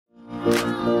Hello,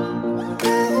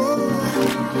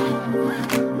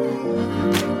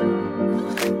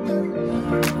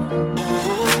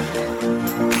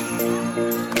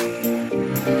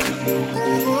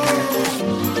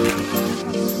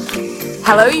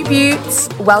 you beauts.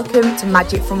 Welcome to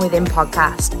Magic from Within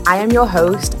podcast. I am your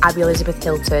host, Abby Elizabeth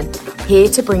Hilton, here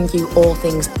to bring you all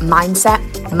things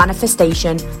mindset,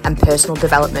 manifestation, and personal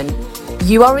development.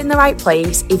 You are in the right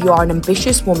place if you are an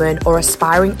ambitious woman or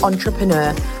aspiring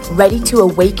entrepreneur ready to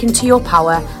awaken to your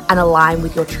power and align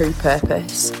with your true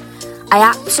purpose. I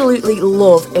absolutely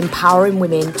love empowering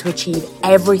women to achieve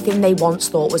everything they once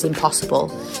thought was impossible.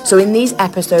 So in these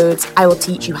episodes, I will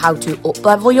teach you how to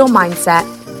up-level your mindset,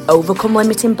 overcome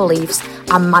limiting beliefs,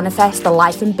 and manifest the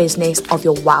life and business of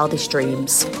your wildest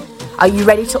dreams. Are you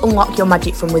ready to unlock your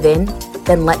magic from within?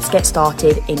 Then let's get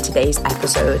started in today's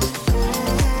episode.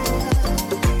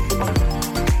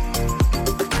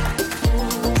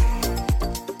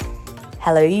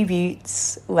 Hello, you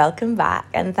beauts. Welcome back,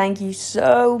 and thank you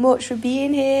so much for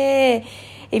being here.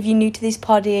 If you're new to this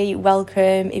poddy,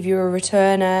 welcome. If you're a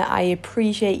returner, I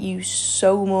appreciate you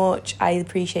so much. I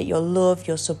appreciate your love,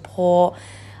 your support.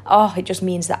 Oh, it just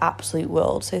means the absolute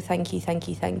world. So thank you.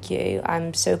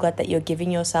 I'm so glad that you're giving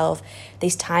yourself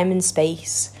this time and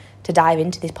space to dive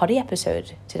into this poddy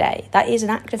episode today. That is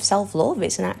an act of self-love.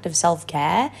 It's an act of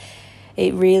self-care.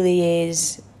 It really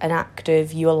is an act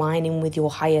of you aligning with your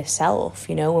higher self.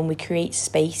 You know, when we create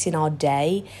space in our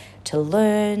day to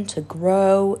learn, to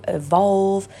grow,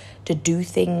 evolve, to do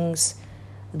things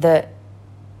that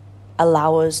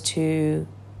allow us to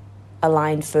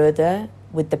align further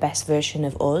with the best version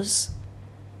of us,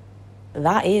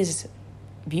 that is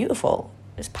beautiful.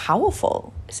 It's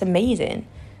powerful. It's amazing.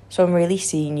 So I'm really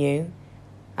seeing you.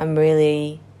 I'm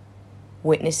really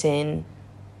witnessing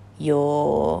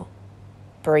your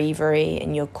bravery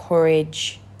and your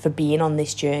courage for being on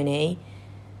this journey,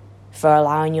 for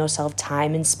allowing yourself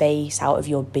time and space out of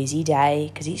your busy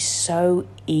day, because it's so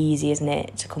easy, isn't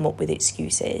it, to come up with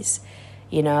excuses.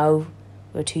 You know,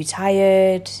 we're too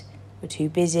tired, we're too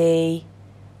busy,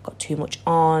 got too much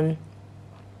on,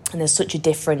 and there's such a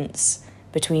difference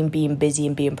between being busy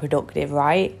and being productive,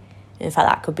 right? In fact,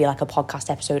 that could be like a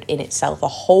podcast episode in itself, a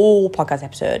whole podcast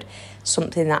episode.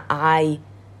 Something that I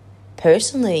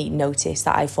personally notice,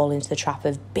 that I fall into the trap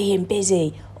of being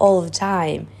busy all the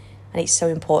time. And it's so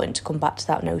important to come back to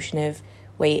that notion of,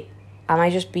 wait, am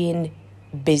I just being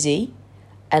busy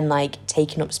and like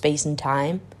taking up space and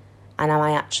time? And am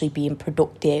I actually being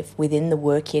productive within the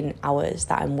working hours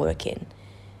that I'm working?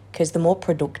 Because the more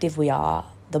productive we are,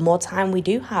 the more time we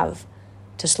do have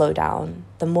to slow down,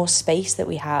 the more space that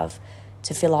we have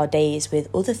to fill our days with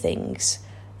other things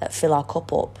that fill our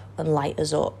cup up and light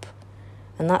us up.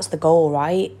 And that's the goal,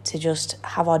 right? To just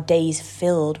have our days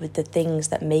filled with the things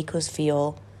that make us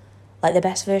feel like the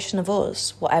best version of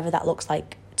us, whatever that looks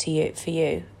like to you, for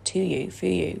you.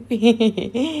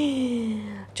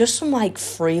 Just some like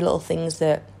free little things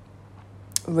that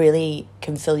really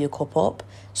can fill your cup up.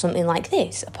 Something like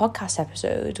this, a podcast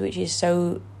episode, which is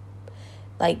so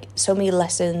many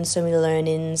lessons, so many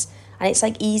learnings, and it's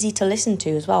like easy to listen to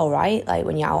as well, right? Like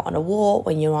when you're out on a walk,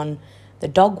 when you're on the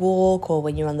dog walk, or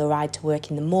when you're on the ride to work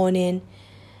in the morning,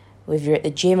 if you're at the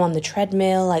gym on the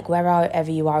treadmill, like wherever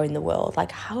you are in the world.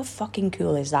 Like, how fucking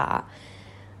cool is that?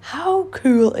 How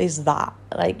cool is that?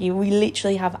 Like, we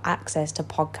literally have access to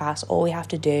podcasts. All we have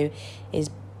to do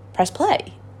is press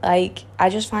play. Like,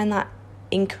 I just find that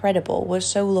incredible. We're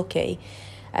so lucky.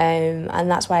 And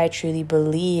that's why I truly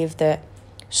believe that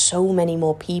so many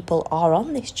more people are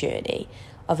on this journey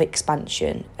of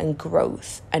expansion and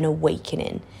growth and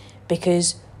awakening,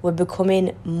 because we're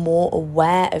becoming more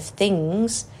aware of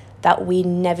things that we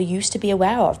never used to be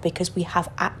aware of, because we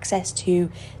have access to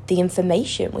the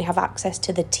information, we have access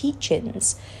to the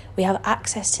teachings, we have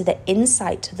access to the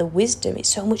insight, to the wisdom. It's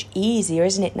so much easier,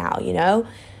 isn't it now, you know,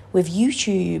 with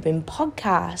YouTube and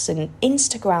podcasts and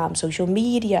Instagram, social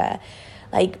media.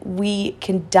 Like, we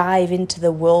can dive into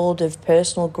the world of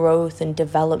personal growth and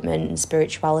development and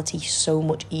spirituality so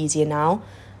much easier now.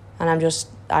 And I just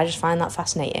find that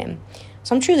fascinating.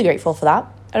 So I'm truly grateful for that.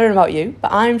 I don't know about you,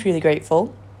 but I'm truly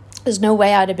grateful. There's no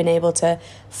way I'd have been able to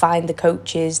find the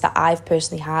coaches that I've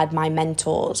personally had, my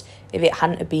mentors, if it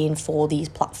hadn't have been for these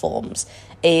platforms.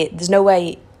 There's no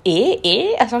way...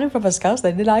 I sounded proper Scouse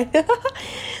then, didn't I?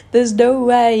 There's no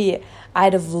way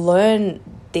I'd have learned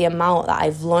the amount that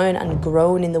I've learned and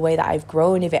grown in the way that I've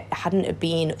grown if it hadn't have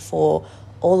been for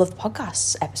all of the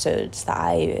podcast episodes that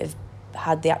I have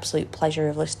had the absolute pleasure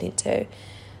of listening to.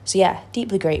 So yeah,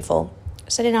 deeply grateful.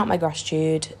 Sending out my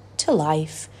gratitude to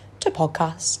life, to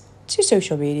podcasts, to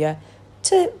social media,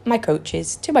 to my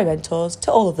coaches, to my mentors,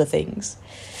 to all of the things.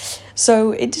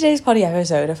 So in today's podcast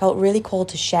episode, I felt really called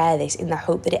to share this in the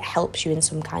hope that it helps you in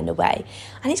some kind of way.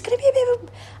 And it's going to be a bit of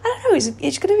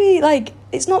it's going to be like,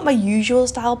 it's not my usual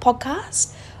style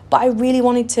podcast, but I really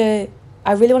wanted to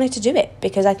do it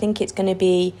because I think it's going to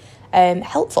be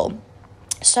helpful.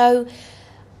 So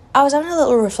I was having a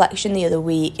little reflection the other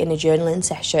week in a journaling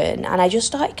session, and I just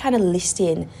started kind of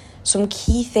listing some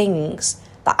key things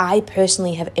that I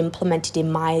personally have implemented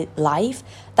in my life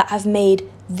that have made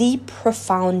the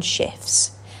profound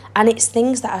shifts. And it's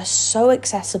things that are so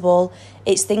accessible.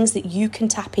 It's things that you can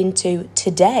tap into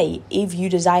today if you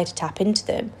desire to tap into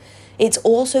them. It's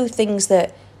also things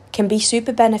that can be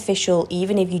super beneficial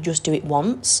even if you just do it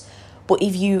once. But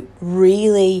if you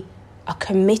really are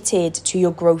committed to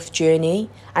your growth journey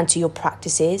and to your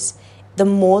practices, the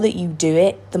more that you do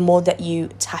it, the more that you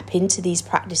tap into these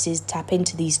practices, tap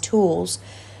into these tools,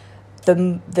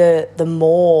 the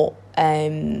more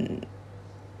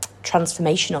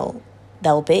transformational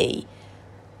they'll be,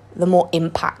 the more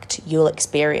impact you'll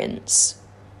experience.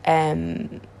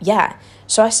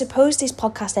 So I suppose this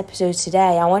podcast episode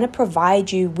today, I want to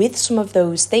provide you with some of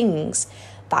those things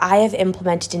that I have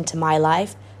implemented into my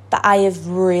life that I have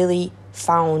really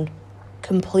found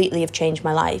completely have changed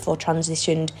my life or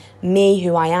transitioned me,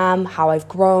 who I am, how I've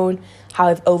grown, how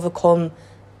I've overcome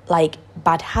like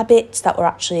bad habits that were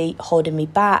actually holding me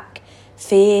back,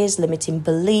 fears, limiting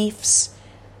beliefs,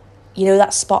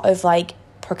 that spot of like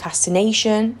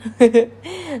procrastination,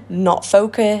 not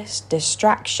focus,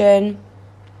 distraction.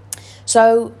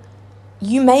 So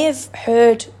you may have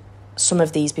heard some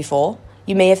of these before.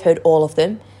 You may have heard all of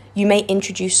them. You may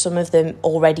introduce some of them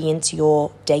already into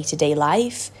your day-to-day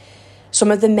life. Some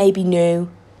of them may be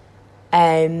new.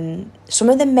 Some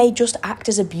of them may just act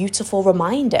as a beautiful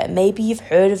reminder. Maybe you've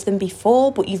heard of them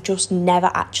before, but you've just never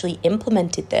actually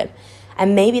implemented them.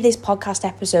 And maybe this podcast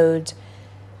episode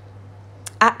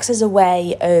acts as a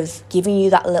way of giving you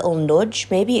that little nudge.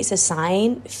 Maybe it's a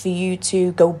sign for you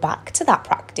to go back to that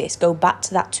practice, go back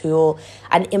to that tool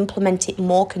and implement it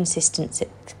more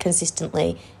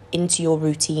consistently into your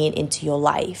routine, into your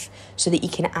life, so that you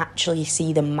can actually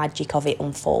see the magic of it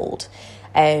unfold.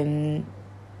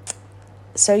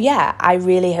 So yeah, I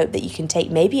really hope that you can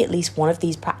take maybe at least one of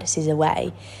these practices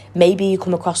away. Maybe you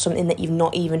come across something that you've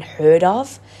not even heard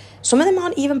of. Some of them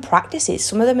aren't even practices.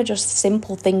 Some of them are just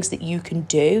simple things that you can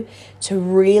do to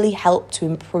really help to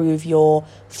improve your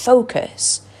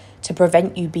focus, to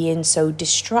prevent you being so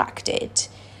distracted,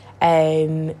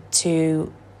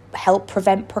 to help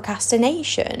prevent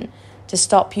procrastination, to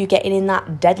stop you getting in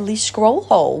that deadly scroll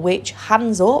hole, which,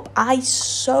 hands up, I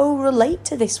so relate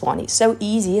to this one. It's so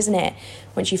easy, isn't it,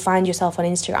 once you find yourself on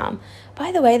Instagram.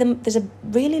 By the way, there's a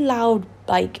really loud,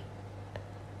 like,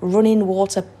 running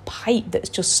water pipe that's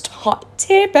just started.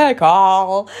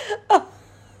 Typical.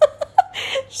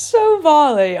 So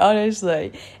Bali,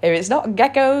 honestly. If it's not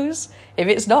geckos, if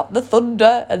it's not the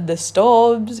thunder and the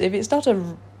storms, if it's not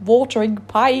a watering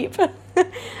pipe,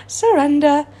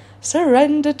 surrender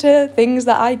to things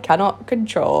that I cannot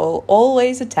control.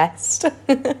 Always a test. So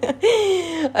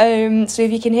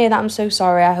if you can hear that, I'm so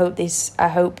sorry. I hope this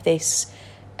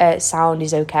sound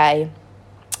is okay.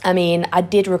 I mean, I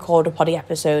did record a poddy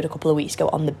episode a couple of weeks ago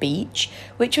on the beach,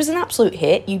 which was an absolute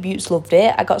hit. You beauts loved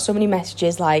it. I got so many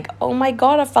messages like, oh my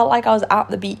God, I felt like I was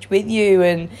at the beach with you.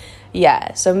 And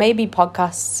yeah, so maybe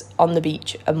podcasts on the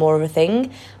beach are more of a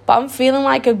thing. But I'm feeling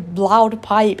like a loud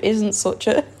pipe isn't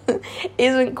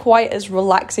quite as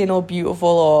relaxing or beautiful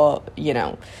or,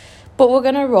 But we're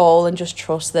going to roll and just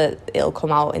trust that it'll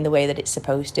come out in the way that it's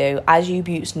supposed to. As you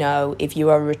beauts know, if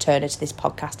you are a returner to this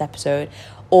podcast episode,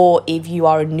 or if you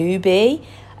are a newbie,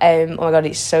 oh my God,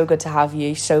 it's so good to have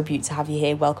you. So beautiful to have you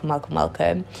here. Welcome.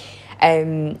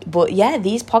 But yeah,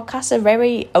 these podcasts are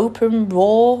very open,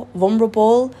 raw,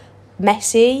 vulnerable,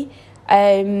 messy.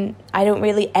 I don't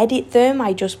really edit them.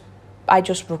 I just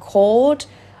record.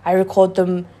 I record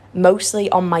them mostly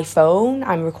on my phone.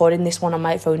 I'm recording this one on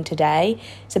my phone today.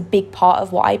 It's a big part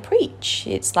of what I preach.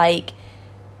 It's like,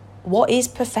 what is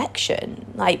perfection?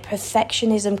 Like,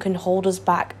 perfectionism can hold us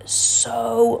back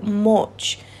so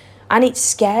much. And it's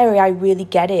scary, I really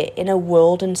get it, in a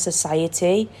world and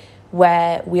society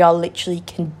where we are literally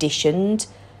conditioned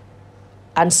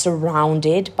and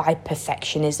surrounded by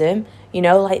perfectionism,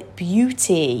 like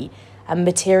beauty and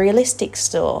materialistic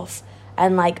stuff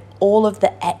and like all of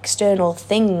the external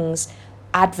things,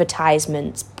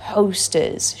 advertisements,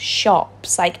 posters,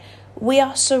 shops, like we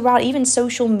are surrounded, even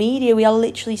social media, we are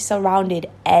literally surrounded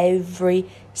every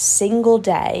single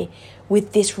day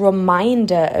with this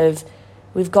reminder of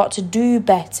we've got to do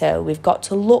better, we've got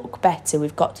to look better,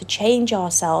 we've got to change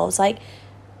ourselves. Like,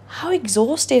 how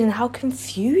exhausting and how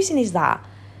confusing is that?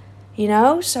 You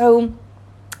know? So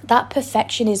that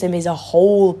perfectionism is a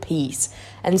whole piece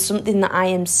and something that I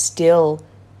am still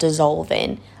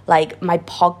dissolving. Like, my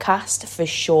podcast for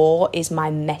sure is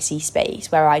my messy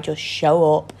space where I just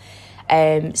show up.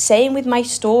 Same with my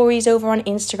stories over on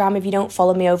Instagram. If you don't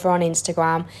follow me over on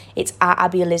Instagram, it's at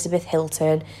Abby Elizabeth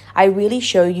Hilton. I really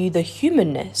show you the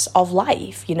humanness of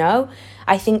life, you know?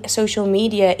 I think social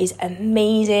media is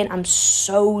amazing. I'm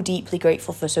so deeply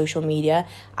grateful for social media.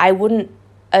 I wouldn't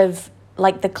have,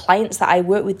 like, the clients that I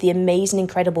work with, the amazing,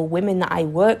 incredible women that I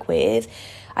work with,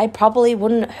 I probably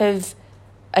wouldn't have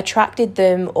attracted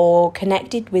them or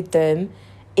connected with them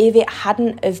if it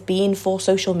hadn't have been for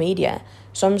social media.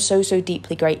 So I'm so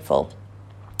deeply grateful.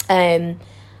 And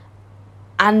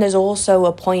there's also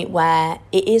a point where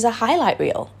it is a highlight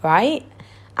reel, right?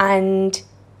 And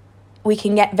we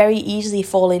can very easily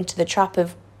fall into the trap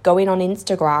of going on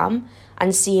Instagram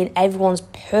and seeing everyone's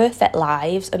perfect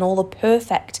lives and all the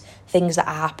perfect things that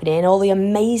are happening, all the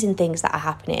amazing things that are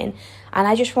happening. And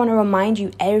I just want to remind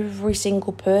you, every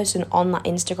single person on that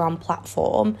Instagram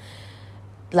platform,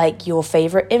 like your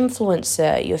favorite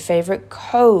influencer, your favorite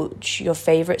coach, your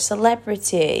favorite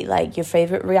celebrity, like your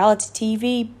favorite reality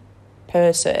TV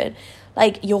person,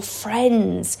 like your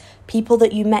friends, people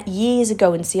that you met years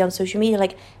ago and see on social media,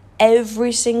 like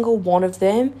every single one of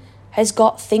them has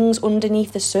got things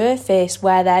underneath the surface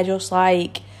where they're just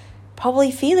like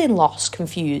probably feeling lost,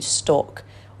 confused, stuck,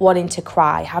 wanting to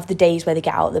cry, have the days where they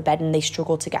get out of the bed and they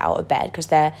struggle to get out of bed because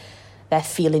they're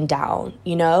feeling down,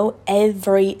 you know?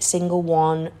 Every single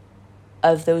one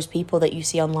of those people that you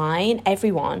see online,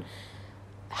 everyone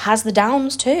has the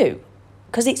downs too,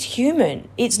 because it's human.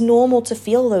 It's normal to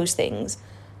feel those things.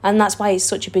 And that's why it's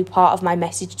such a big part of my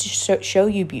message to show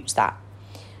you beauts that.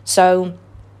 So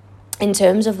in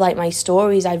terms of like my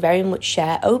stories, I very much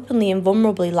share openly and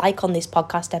vulnerably, like on this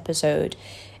podcast episode,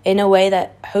 in a way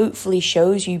that hopefully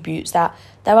shows you beauts that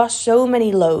there are so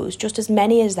many lows, just as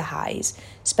many as the highs,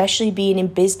 especially being in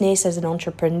business as an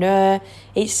entrepreneur.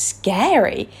 It's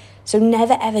scary. So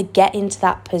never ever get into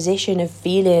that position of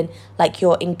feeling like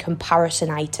you're in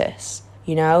comparisonitis,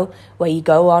 you know, where you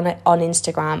go on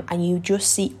Instagram and you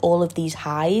just see all of these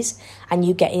highs and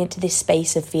you get into this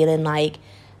space of feeling like,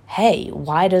 hey,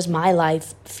 why does my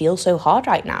life feel so hard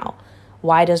right now?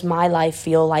 Why does my life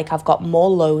feel like I've got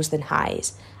more lows than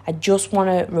highs? I just want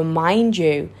to remind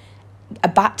you,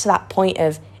 back to that point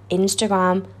of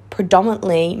Instagram,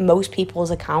 predominantly most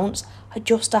people's accounts are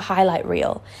just a highlight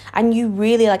reel. And you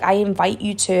really, like, I invite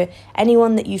you to,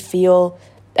 anyone that you feel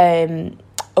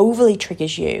overly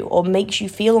triggers you or makes you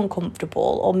feel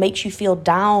uncomfortable or makes you feel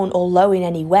down or low in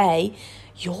any way,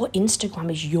 your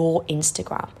Instagram is your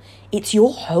Instagram. It's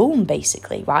your home,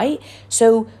 basically, right?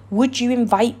 So would you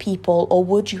invite people or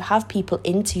would you have people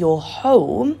into your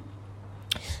home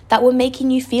that were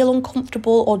making you feel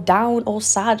uncomfortable or down or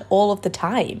sad all of the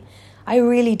time? I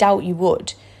really doubt you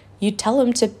would. You'd tell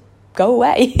them to go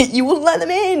away. You wouldn't let them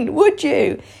in, would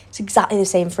you? It's exactly the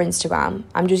same for Instagram.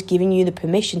 I'm just giving you the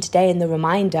permission today and the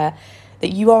reminder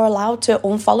that you are allowed to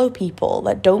unfollow people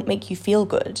that don't make you feel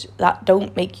good, that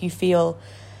don't make you feel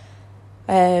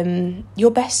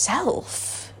your best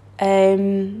self.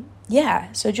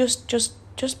 So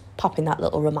just popping that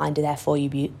little reminder there for you,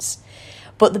 beauts.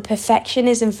 But the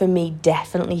perfectionism for me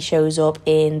definitely shows up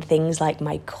in things like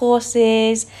my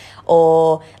courses,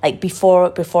 or like before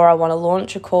I want to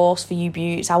launch a course for you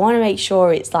beauts, I want to make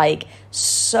sure it's like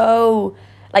so,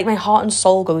 like my heart and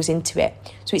soul goes into it.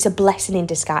 So it's a blessing in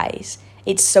disguise.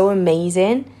 It's so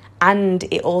amazing. And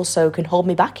it also can hold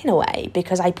me back in a way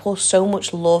because I pour so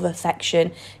much love,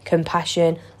 affection,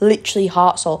 compassion, literally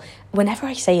heart, soul. Whenever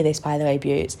I say this, by the way,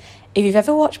 beauts, if you've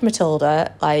ever watched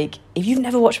Matilda, like, if you've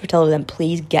never watched Matilda, then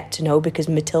please get to know, because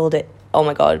Matilda, oh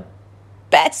my God,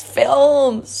 best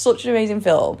film, such an amazing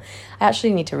film. I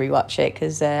actually need to rewatch it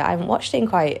because I haven't watched it in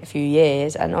quite a few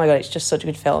years, and oh my God, it's just such a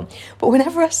good film. But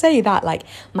whenever I say that, like,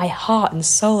 my heart and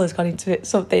soul has gone into it,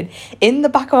 something in the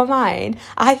back of my mind,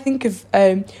 I think of,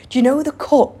 do you know the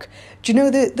cook? Do you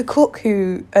know the cook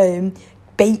who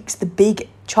bakes the big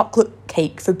chocolate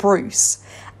cake for Bruce,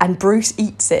 and Bruce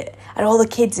eats it, and all the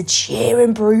kids are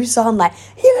cheering Bruce on, like,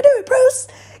 you can do it, Bruce!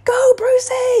 Go,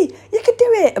 Brucey! You can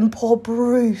do it! And poor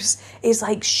Bruce is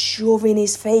like shoving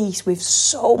his face with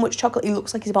so much chocolate, he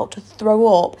looks like he's about to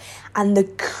throw up. And the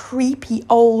creepy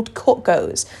old cook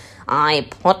goes, I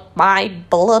put my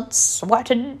blood, sweat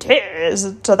and tears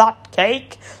into that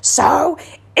cake, so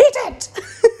eat it!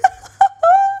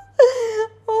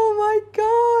 Oh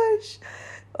my gosh!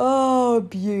 Oh,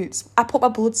 beauts. I put my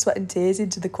blood, sweat and tears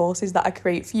into the courses that I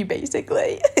create for you,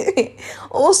 basically.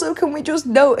 Also, can we just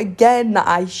note again that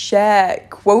I share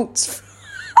quotes?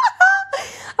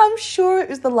 I'm sure it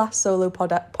was the last solo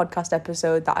podcast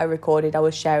episode that I recorded. I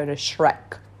was sharing a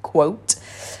Shrek quote.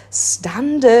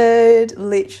 Standard.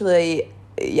 Literally,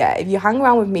 yeah, if you hang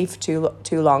around with me for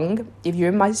too long, if you're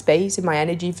in my space, in my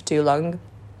energy for too long,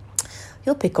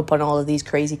 you'll pick up on all of these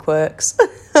crazy quirks.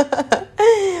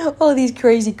 All of these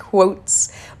crazy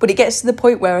quotes. But it gets to the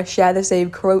point where I share the same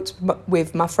quotes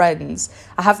with my friends.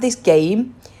 I have this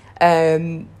game,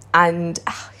 and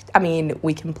I mean,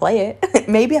 we can play it.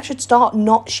 Maybe I should start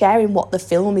not sharing what the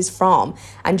film is from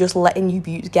and just letting you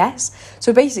beauts guess.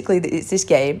 So basically, it's this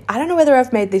game. I don't know whether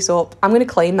I've made this up. I'm going to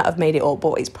claim that I've made it up,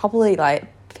 but it's probably like,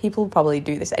 people probably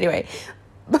do this anyway.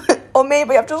 Or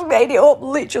maybe I've just made it up,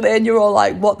 literally, and you're all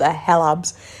like, what the hell,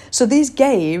 abs? So this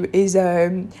game is,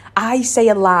 I say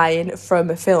a line from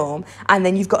a film, and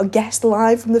then you've got to guess the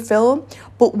line from the film.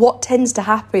 But what tends to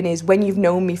happen is when you've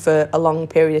known me for a long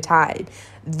period of time,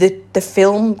 the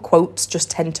film quotes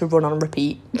just tend to run on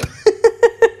repeat.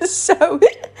 So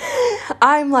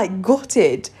I'm like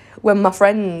gutted when my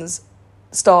friends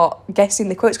start guessing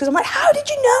the quotes, because I'm like, how did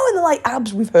you know? And they're like,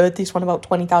 abs, we've heard this one about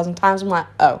 20,000 times. I'm like,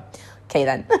 oh, okay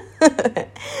then.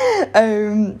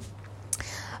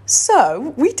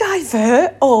 So we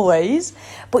divert always,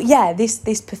 but yeah, this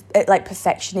like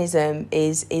perfectionism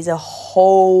is a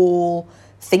whole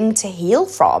thing to heal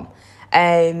from,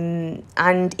 and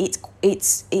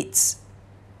it's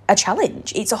a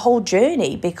challenge. It's a whole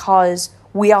journey because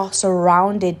we are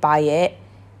surrounded by it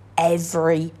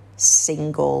every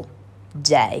single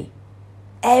day.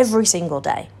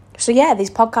 So yeah, this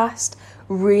podcast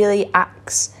really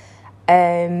acts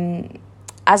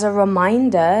as a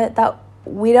reminder that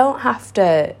we don't have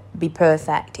to be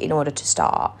perfect in order to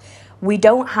start. We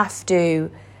don't have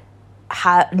to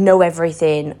know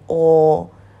everything, or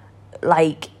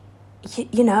like,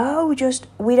 you know, just,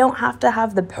 we don't have to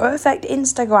have the perfect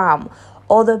Instagram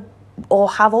or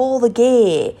have all the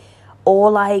gear,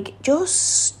 or like, just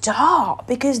start,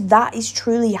 because that is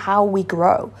truly how we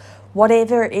grow.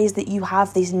 Whatever it is that you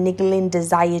have this niggling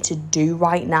desire to do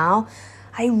right now,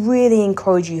 I really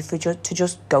encourage you to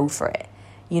just go for it,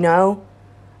 you know?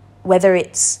 Whether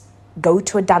it's go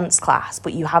to a dance class,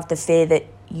 but you have the fear that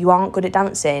you aren't good at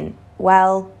dancing.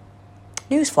 Well,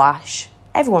 newsflash,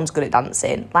 everyone's good at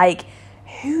dancing. Like,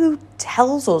 who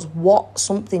tells us what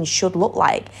something should look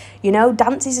like? You know,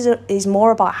 dance is more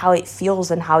about how it feels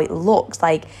than how it looks.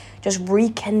 Like, just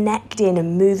reconnecting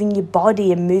and moving your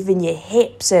body and moving your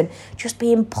hips and just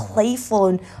being playful.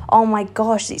 And oh my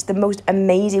gosh, it's the most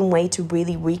amazing way to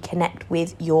really reconnect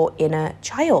with your inner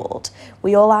child.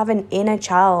 We all have an inner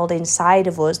child inside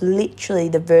of us, literally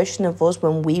the version of us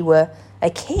when we were a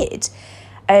kid.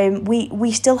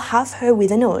 We still have her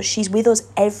within us. She's with us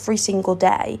every single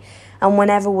day. And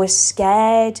whenever we're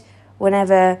scared,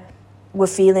 whenever we're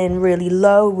feeling really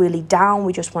low, really down,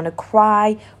 we just want to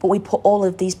cry, but we put all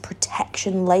of these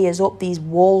protection layers up, these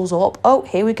walls up. Oh,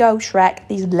 here we go, Shrek,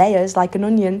 these layers like an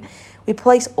onion. We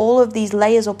place all of these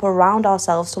layers up around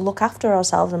ourselves to look after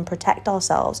ourselves and protect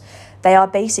ourselves. They are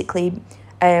basically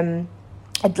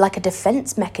like a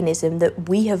defense mechanism that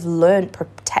we have learned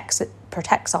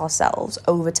protects ourselves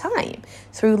over time,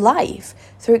 through life,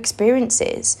 through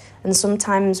experiences. And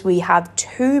sometimes we have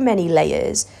too many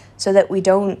layers so that we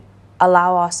don't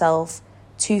allow ourselves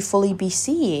to fully be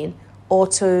seen, or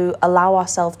to allow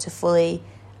ourselves to fully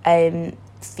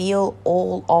feel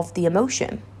all of the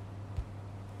emotion.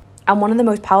 And one of the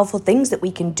most powerful things that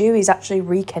we can do is actually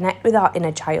reconnect with our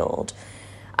inner child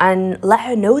and let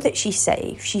her know that she's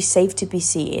safe to be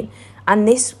seen. And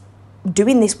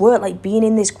doing this work, like being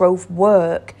in this growth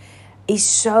work, is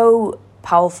so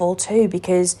powerful too,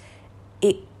 because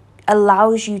it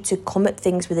allows you to come at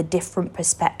things with a different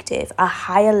perspective, a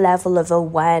higher level of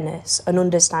awareness and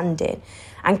understanding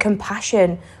and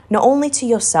compassion, not only to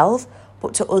yourself,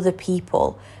 but to other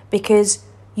people, because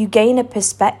you gain a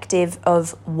perspective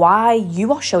of why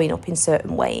you are showing up in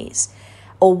certain ways,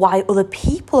 or why other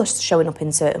people are showing up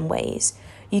in certain ways.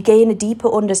 You gain a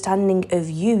deeper understanding of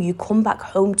you. You come back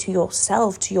home to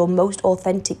yourself, to your most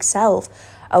authentic self,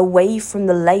 away from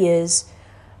the layers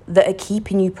that are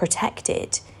keeping you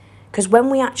protected. Because when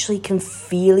we actually can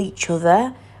feel each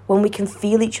other, when we can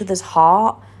feel each other's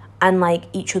heart and like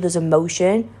each other's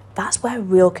emotion, that's where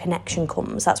real connection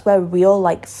comes. That's where real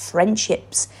like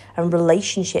friendships and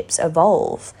relationships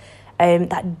evolve.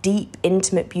 That deep,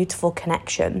 intimate, beautiful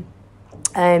connection.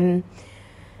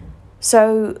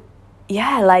 So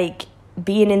yeah, like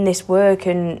being in this work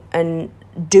and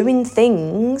doing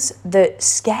things that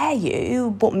scare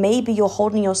you, but maybe you're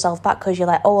holding yourself back because you're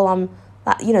like, oh, well, I'm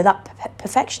that, that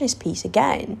perfectionist piece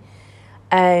again.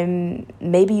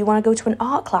 Maybe you want to go to an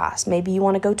art class. Maybe you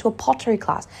want to go to a pottery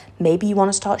class. Maybe you want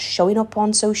to start showing up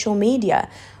on social media,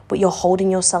 but you're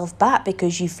holding yourself back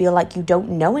because you feel like you don't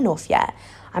know enough yet.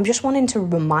 I'm just wanting to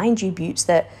remind you, Buttes,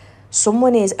 that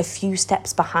someone is a few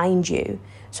steps behind you.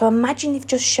 So imagine if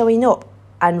just showing up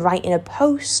and writing a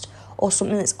post or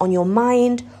something that's on your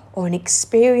mind, or an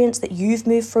experience that you've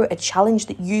moved through, a challenge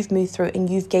that you've moved through and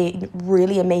you've gained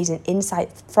really amazing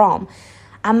insight from.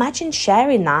 Imagine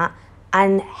sharing that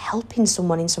and helping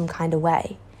someone in some kind of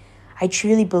way. I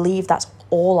truly believe that's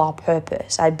all our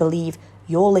purpose. I believe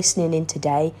you're listening in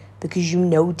today because you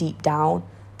know deep down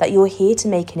that you're here to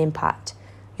make an impact.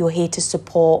 You're here to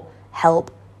support,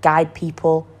 help, guide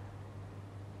people,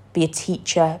 be a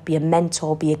teacher, be a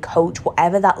mentor, be a coach,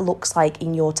 whatever that looks like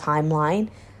in your timeline,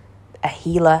 a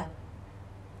healer,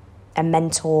 a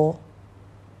mentor.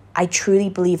 I truly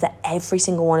believe that every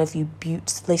single one of you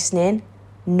Buttes listening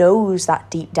knows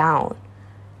that deep down.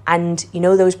 And you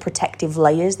know those protective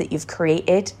layers that you've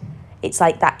created? It's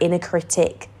like that inner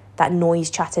critic, that noise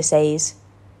chatter says,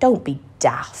 don't be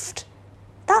daft.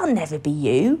 That'll never be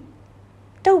you.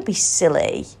 Don't be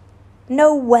silly.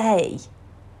 No way.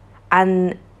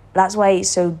 And that's why it's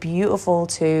so beautiful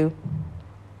to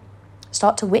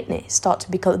start to witness, start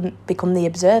to become the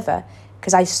observer,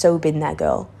 because I've so been there,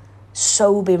 girl.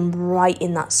 So been right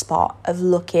in that spot of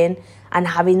looking and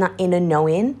having that inner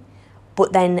knowing,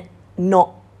 but then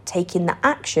not taking the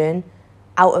action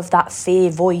out of that fear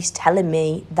voice telling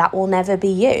me that will never be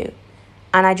you.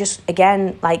 And I just,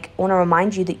 again, want to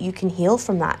remind you that you can heal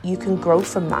from that. You can grow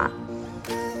from that.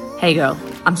 Hey girl,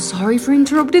 I'm sorry for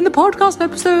interrupting the podcast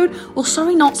episode. Well,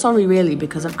 sorry, not sorry really,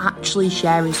 because I'm actually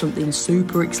sharing something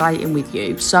super exciting with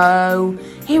you. So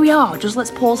here we are. Just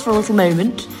let's pause for a little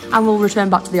moment and we'll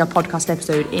return back to the podcast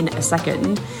episode in a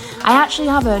second. I actually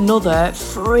have another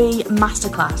free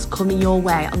masterclass coming your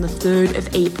way on the 3rd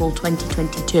of April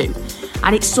 2022.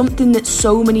 And it's something that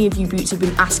so many of you Buttes have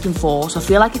been asking for. So I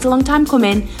feel like it's a long time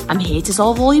coming. I'm here to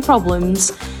solve all your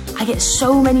problems. I get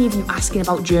so many of you asking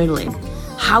about journaling.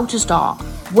 How to start,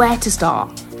 where to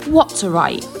start, what to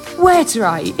write, where to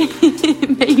write,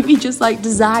 maybe just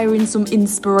desiring some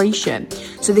inspiration.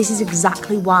 So this is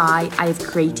exactly why I have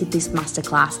created this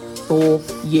masterclass for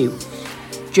you.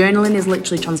 Journaling has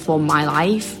literally transformed my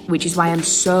life, which is why I'm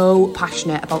so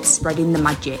passionate about spreading the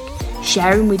magic,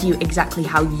 sharing with you exactly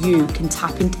how you can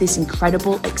tap into this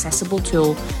incredible, accessible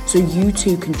tool so you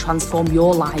too can transform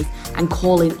your life and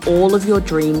call in all of your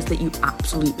dreams that you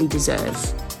absolutely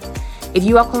deserve. If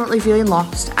you are currently feeling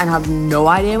lost and have no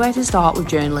idea where to start with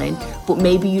journaling, but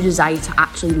maybe you desire to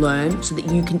actually learn so that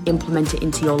you can implement it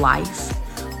into your life,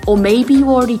 or maybe you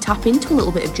already tap into a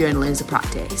little bit of journaling as a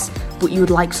practice, but you would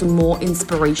like some more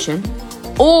inspiration,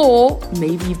 or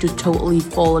maybe you've just totally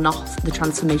fallen off the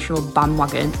transformational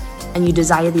bandwagon and you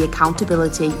desire the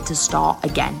accountability to start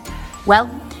again. Well,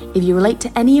 if you relate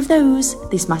to any of those,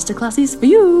 this masterclass is for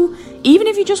you. Even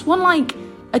if you just want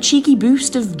a cheeky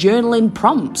boost of journaling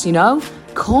prompts,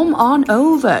 come on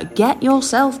over, get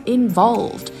yourself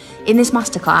involved. In this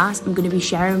masterclass, I'm going to be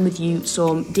sharing with you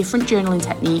some different journaling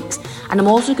techniques, and I'm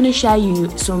also going to share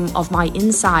you some of my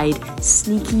inside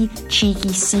sneaky, cheeky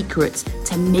secrets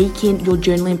to making your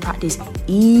journaling practice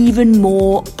even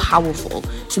more powerful,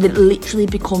 so that it literally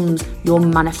becomes your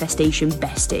manifestation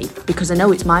bestie. Because I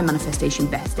know it's my manifestation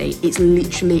bestie, it's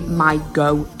literally my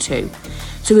go-to.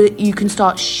 So that you can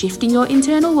start shifting your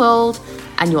internal world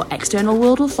and your external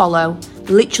world will follow.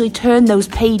 Literally turn those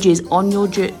pages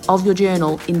of your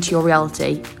journal into your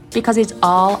reality, because it's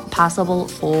all possible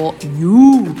for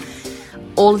you.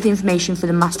 All of the information for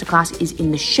the masterclass is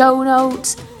in the show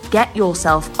notes. Get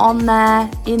yourself on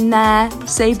there, in there,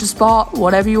 saved a spot,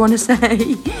 whatever you want to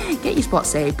say. Get your spot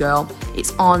saved, girl.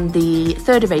 It's on the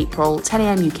 3rd of April, 10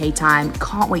 a.m. UK time.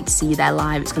 Can't wait to see you there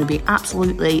live. It's going to be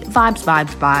absolutely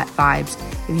vibes.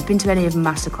 If you've been to any of the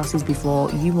masterclasses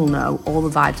before, you will know all the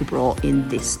vibes are brought in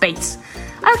this space.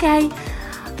 Okay,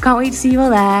 can't wait to see you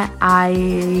all there.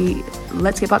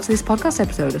 Let's get back to this podcast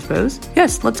episode, I suppose.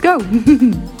 Yes, let's go.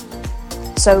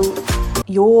 So,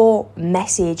 your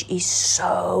message is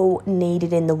so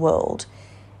needed in the world.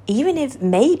 Even if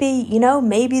maybe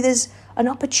there's an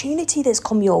opportunity that's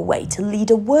come your way to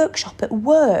lead a workshop at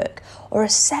work or a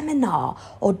seminar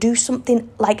or do something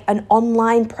like an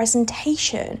online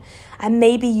presentation, and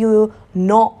maybe you're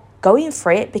not going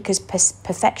for it because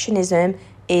perfectionism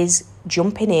is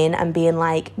jumping in and being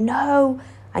like, no,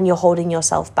 and you're holding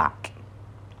yourself back.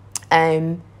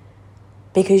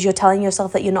 because you're telling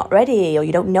yourself that you're not ready or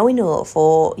you don't know enough,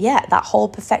 or that whole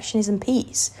perfectionism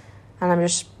piece. And I'm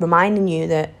just reminding you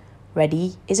that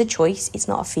ready is a choice, it's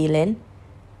not a feeling.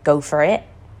 Go for it.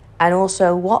 And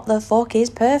also, what the fuck is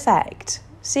perfect?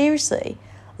 Seriously,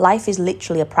 life is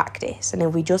literally a practice, and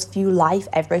if we just view life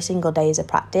every single day as a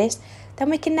practice, then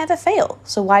we can never fail.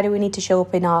 So why do we need to show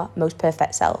up in our most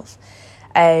perfect self?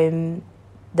 The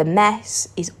mess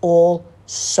is all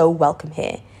so welcome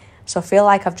here. So I feel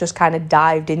like I've just kind of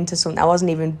dived into something. I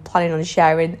wasn't even planning on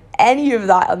sharing any of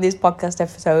that on this podcast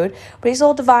episode, but it's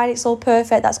all divine, it's all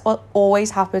perfect. That's what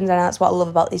always happens, and that's what I love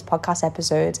about these podcast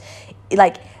episodes.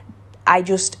 Like, I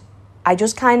just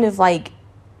kind of like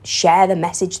share the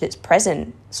message that's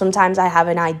present. Sometimes I have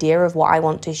an idea of what I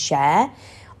want to share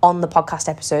on the podcast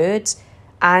episodes,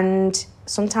 and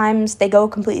sometimes they go a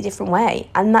completely different way.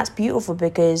 And that's beautiful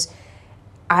because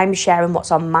I'm sharing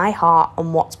what's on my heart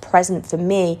and what's present for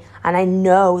me. And I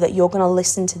know that you're going to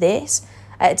listen to this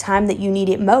at a time that you need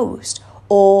it most.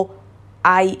 Or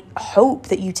I hope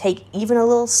that you take even a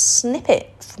little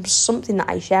snippet from something that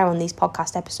I share on these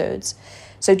podcast episodes.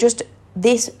 So just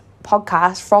this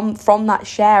podcast, from that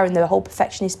share and the whole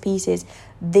perfectionist pieces,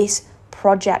 this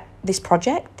podcast,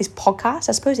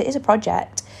 I suppose it is a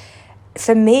project,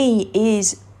 for me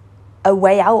is a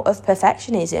way out of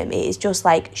perfectionism. It is just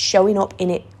like showing up in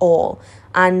it all,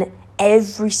 and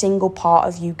every single part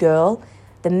of you, girl,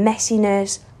 the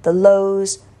messiness, the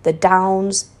lows, the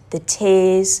downs, the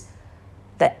tears,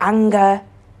 the anger,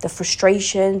 the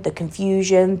frustration, the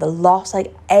confusion, the loss,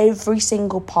 like every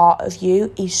single part of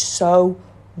you is so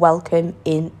welcome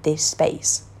in this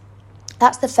space.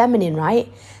 That's the feminine,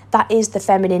 right? That is the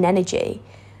feminine energy.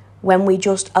 When we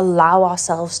just allow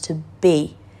ourselves to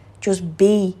be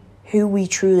who we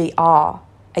truly are.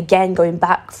 Again, going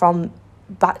back to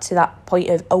that point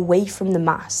of away from the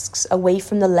masks, away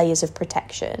from the layers of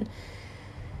protection,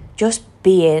 just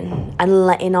being and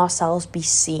letting ourselves be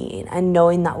seen and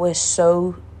knowing that we're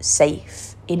so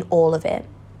safe in all of it.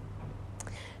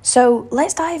 So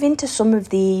let's dive into some of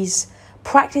these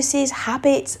practices,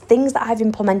 habits, things that I've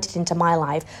implemented into my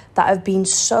life that have been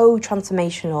so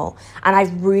transformational, and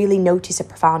I've really noticed a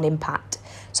profound impact.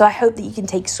 So I hope that you can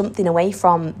take something away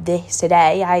from this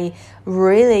today. I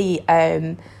really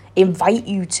invite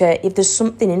you to, if there's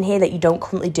something in here that you don't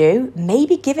currently do,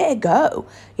 maybe give it a go.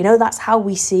 You know, that's how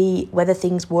we see whether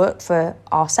things work for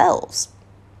ourselves.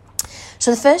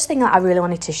 So the first thing that I really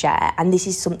wanted to share, and this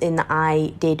is something that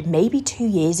I did maybe 2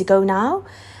 years ago now,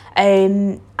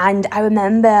 and I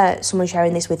remember someone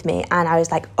sharing this with me, and I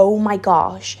was like, oh my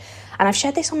gosh. And I've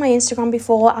shared this on my Instagram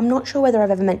before. I'm not sure whether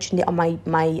I've ever mentioned it on my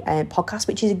podcast,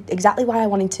 which is exactly why I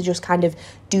wanted to just kind of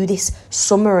do this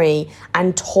summary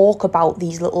and talk about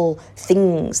these little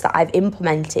things that I've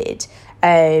implemented,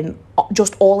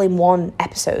 just all in one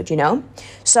episode, you know?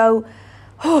 So,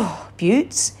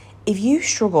 beauts, if you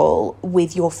struggle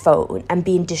with your phone and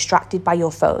being distracted by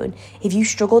your phone, if you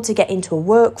struggle to get into a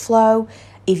workflow,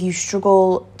 if you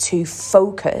struggle to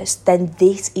focus, then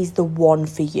this is the one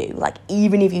for you. Like,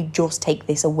 even if you just take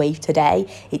this away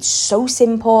today, it's so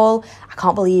simple. I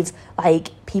can't believe, like,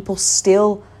 people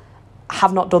still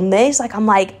have not done this. Like, I'm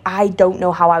like, I don't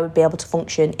know how I would be able to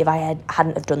function if I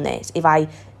hadn't have done this. If I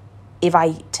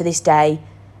to this day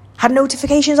had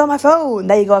notifications on my phone.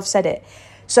 There you go, I've said it.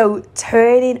 So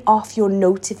turning off your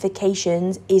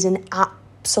notifications is an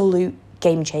absolute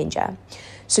game changer.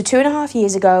 So 2.5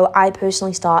 years ago, I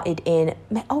personally started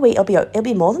it'll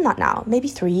be more than that now. Maybe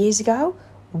 3 years ago.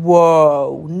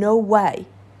 Whoa, no way.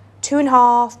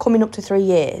 2.5, coming up to 3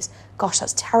 years. Gosh,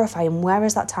 that's terrifying. Where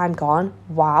has that time gone?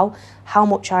 Wow, how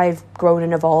much I've grown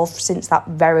and evolved since that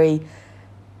very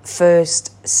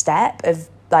first step of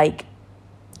like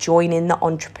joining the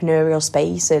entrepreneurial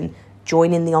space and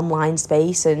joining the online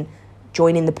space and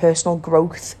joining the personal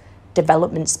growth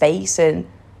development space. And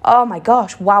oh my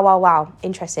gosh, wow.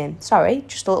 Interesting. Sorry,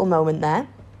 just a little moment there.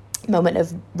 Moment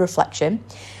of reflection.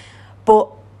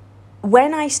 But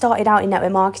when I started out in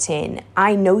network marketing,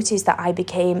 I noticed that I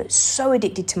became so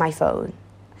addicted to my phone.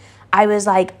 I was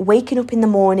like waking up in the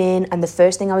morning and the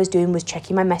first thing I was doing was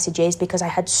checking my messages because I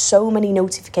had so many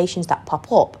notifications that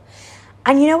pop up.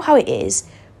 And you know how it is.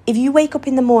 If you wake up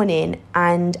in the morning,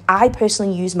 and I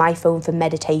personally use my phone for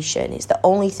meditation, it's the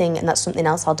only thing, and that's something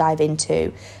else I'll dive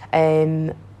into,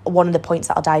 one of the points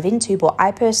that I'll dive into, but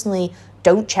I personally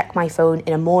don't check my phone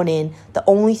in the morning. The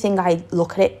only thing I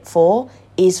look at it for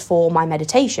is for my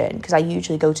meditation, because I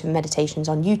usually go to meditations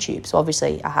on YouTube, so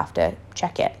obviously I have to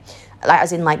check it. Like,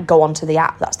 as in, like, go onto the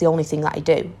app. That's the only thing that I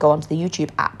do, go onto the YouTube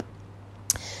app.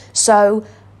 So,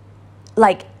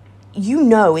 like, you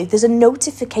know, if there's a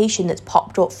notification that's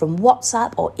popped up from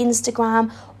WhatsApp or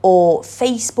Instagram or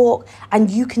Facebook, and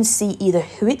you can see either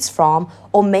who it's from,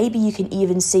 or maybe you can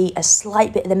even see a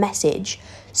slight bit of the message,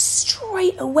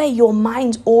 straight away your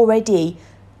mind's already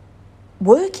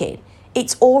working.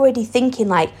 It's already thinking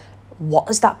like, what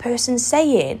is that person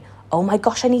saying? Oh my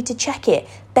gosh, I need to check it.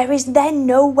 There is then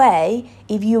no way,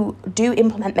 if you do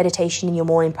implement meditation in your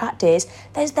morning practice,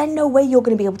 there's then no way you're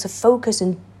going to be able to focus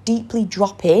and deeply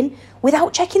drop in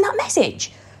without checking that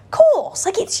message. Of course,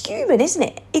 like, it's human, isn't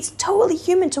it? It's totally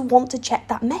human to want to check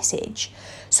that message.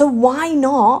 So why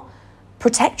not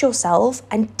protect yourself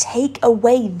and take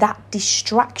away that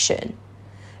distraction?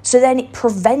 So then it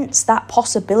prevents that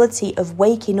possibility of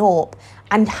waking up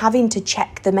and having to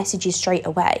check the messages straight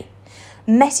away.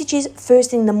 Messages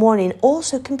first thing in the morning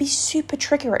also can be super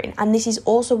triggering, and this is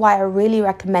also why I really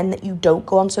recommend that you don't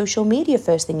go on social media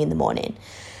first thing in the morning.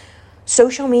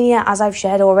 Social media, as I've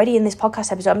shared already in this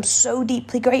podcast episode, I'm so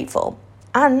deeply grateful.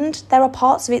 And there are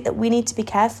parts of it that we need to be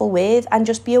careful with and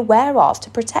just be aware of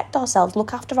to protect ourselves,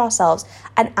 look after ourselves,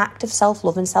 an act of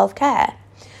self-love and self-care.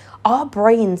 Our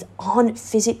brains aren't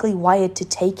physically wired to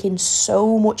take in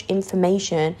so much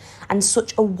information and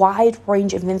such a wide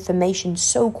range of information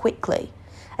so quickly,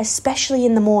 especially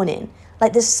in the morning.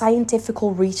 Like, there's scientific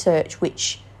research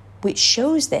which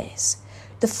shows this.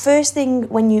 The first thing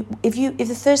if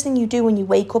the first thing you do when you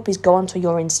wake up is go onto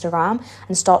your Instagram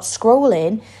and start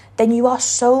scrolling, then you are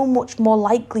so much more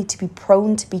likely to be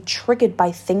prone to be triggered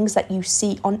by things that you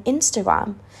see on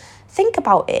Instagram. Think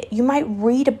about it. You might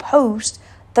read a post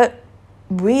that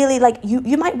really, like,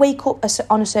 you might wake up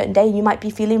on a certain day and you might be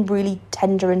feeling really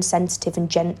tender and sensitive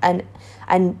and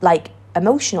like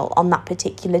emotional on that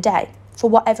particular day for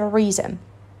whatever reason.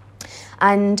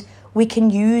 And we can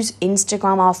use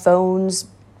Instagram, our phones,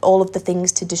 all of the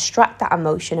things to distract that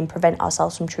emotion and prevent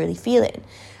ourselves from truly feeling.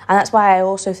 And that's why I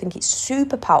also think it's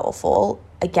super powerful,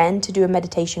 again, to do a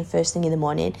meditation first thing in the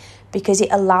morning, because it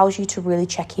allows you to really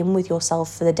check in with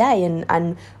yourself for the day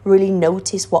and really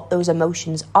notice what those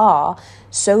emotions are,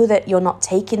 so that you're not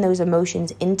taking those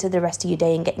emotions into the rest of your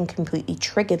day and getting completely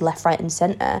triggered left, right and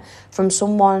centre from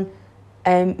someone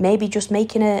maybe just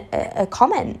making a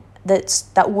comment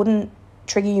that wouldn't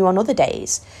trigger you on other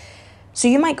days. So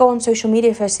you might go on social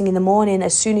media first thing in the morning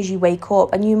as soon as you wake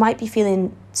up, and you might be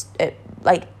feeling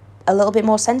like a little bit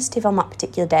more sensitive on that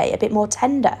particular day, a bit more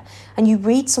tender, and you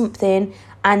read something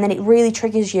and then it really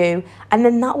triggers you, and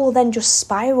then that will then just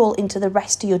spiral into the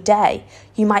rest of your day.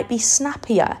 You might be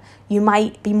snappier, you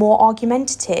might be more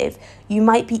argumentative, you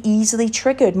might be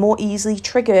more easily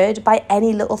triggered by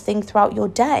any little thing throughout your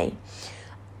day.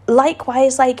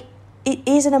 Likewise, like, it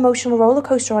is an emotional roller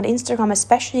coaster on Instagram,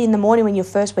 especially in the morning when you're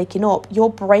first waking up.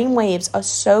 Your brainwaves are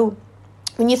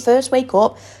when you first wake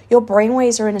up, your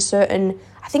brainwaves are in a certain,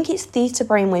 I think it's theta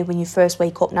brainwave when you first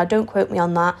wake up. Now, don't quote me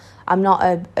on that. I'm not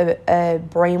a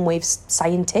brainwave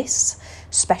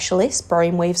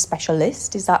brainwave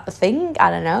specialist. Is that the thing? I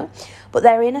don't know. But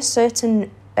they're in a certain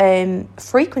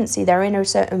frequency. They're in a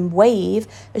certain wave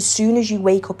as soon as you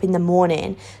wake up in the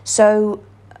morning. So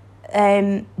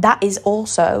that is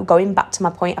also, going back to my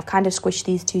point, I've kind of squished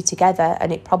these two together,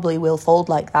 and it probably will fold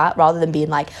like that rather than being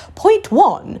like point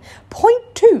 1,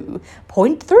 point 2,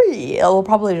 point 3. It'll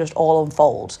probably just all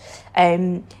unfold.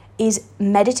 Is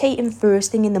meditating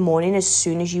first thing in the morning as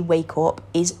soon as you wake up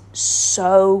is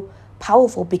so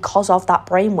powerful because of that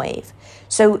brainwave.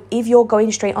 So if you're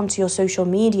going straight onto your social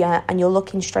media and you're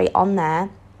looking straight on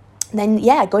there, then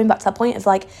yeah, going back to that point of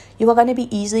like, you are going to be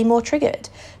easily more triggered.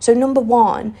 So number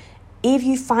one, if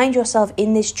you find yourself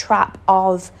in this trap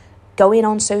of going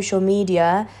on social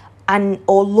media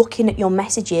or looking at your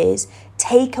messages,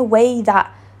 take away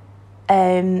that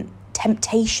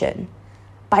temptation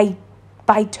by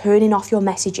turning off your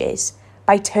messages,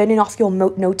 by turning off your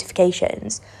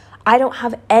notifications. I don't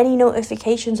have any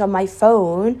notifications on my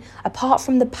phone apart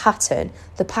from the Pattern.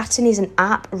 The Pattern is an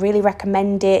app. Really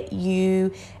recommend it.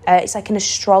 It's like an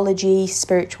astrology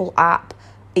spiritual app.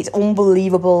 It's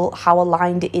unbelievable how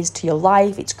aligned it is to your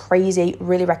life. It's crazy.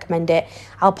 Really recommend it.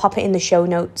 I'll pop it in the show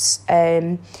notes.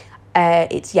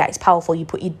 It's powerful. You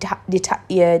put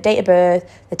your date of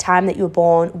birth, the time that you were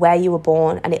born, where you were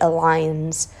born, and it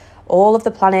aligns all of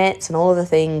the planets and all of the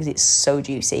things. It's so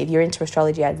juicy. If you're into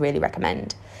astrology, I'd really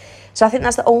recommend. So I think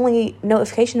that's the only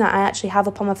notification that I actually have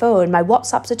up on my phone. My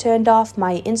WhatsApps are turned off,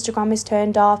 my Instagram is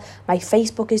turned off, my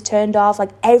Facebook is turned off.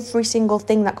 Like, every single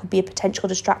thing that could be a potential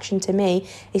distraction to me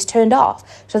is turned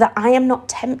off, so that I am not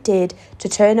tempted to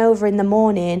turn over in the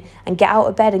morning and get out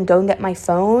of bed and go and get my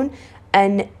phone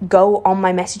and go on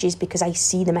my messages because I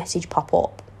see the message pop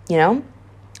up, you know?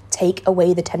 Take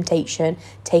away the temptation,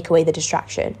 take away the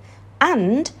distraction.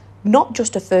 And not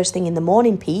just a first thing in the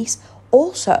morning piece,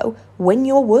 also when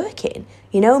you're working.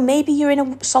 Maybe you're in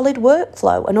a solid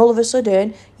workflow and all of a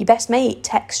sudden your best mate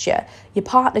texts you, your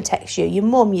partner texts you, your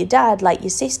mum, your dad, like your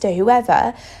sister,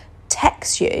 whoever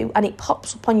texts you, and it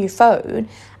pops up on your phone,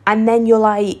 and then you're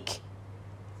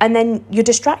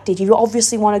distracted. You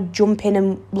obviously want to jump in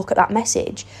and look at that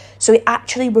message. So it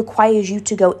actually requires you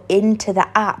to go into the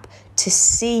app to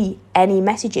see any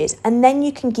messages. And then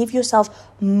you can give yourself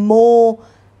more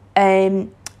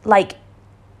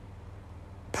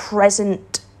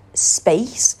present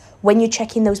space when you're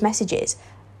checking those messages.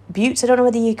 Buttes, I don't know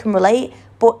whether you can relate,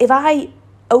 but if I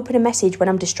open a message when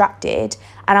I'm distracted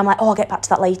and I'm like, oh, I'll get back to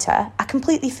that later, I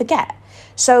completely forget.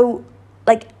 So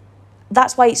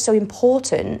that's why it's so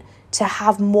important to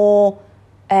have more,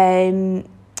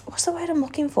 what's the word I'm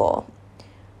looking for?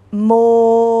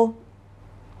 More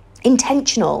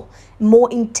intentional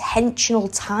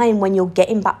time when you're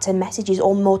getting back to messages,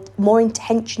 or more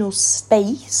intentional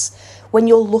space when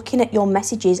you're looking at your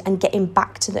messages and getting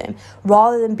back to them,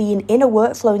 rather than being in a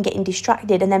workflow and getting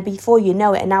distracted, and then before you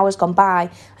know it, an hour's gone by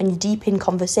and you're deep in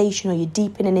conversation, or you're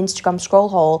deep in an Instagram scroll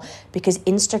hole because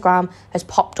Instagram has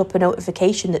popped up a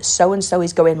notification that so-and-so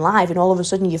is going live, and all of a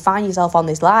sudden you find yourself on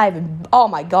this live, and oh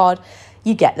my God,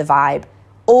 you get the vibe.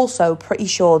 Also, pretty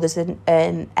sure there's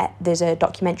a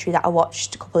documentary that I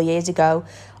watched a couple of years ago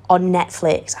on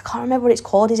Netflix. I can't remember what it's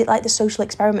called. Is it like The Social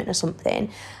Experiment or something?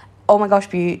 Oh my gosh,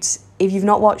 Buttes, if you've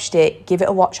not watched it, give it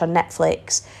a watch on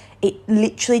Netflix. It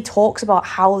literally talks about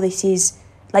how this is,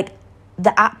 the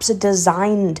apps are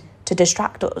designed to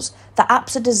distract us. The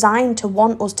apps are designed to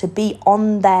want us to be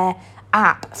on their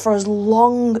app for as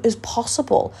long as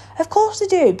possible. Of course they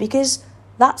do, because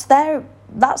that's their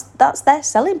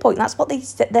selling point. That's what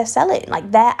they're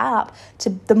selling, their app.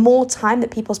 The more time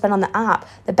that people spend on the app,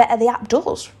 the better the app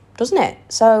does, doesn't it?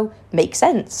 So makes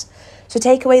sense. So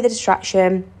take away the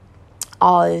distraction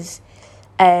of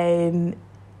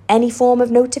any form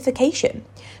of notification.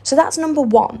 So that's number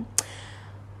one.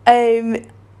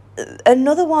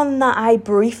 Another one that I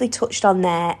briefly touched on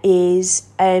there is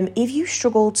if you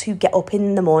struggle to get up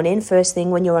in the morning first thing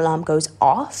when your alarm goes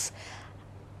off,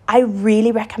 I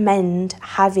really recommend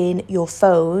having your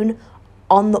phone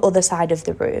on the other side of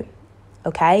the room,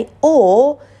 okay?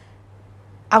 Or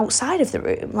outside of the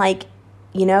room,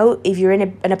 if you're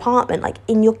in an apartment,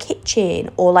 in your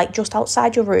kitchen, or just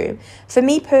outside your room. For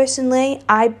me personally,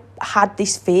 I had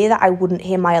this fear that I wouldn't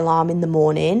hear my alarm in the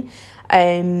morning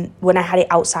when I had it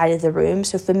outside of the room.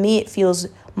 So for me, it feels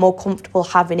more comfortable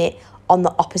having it on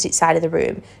the opposite side of the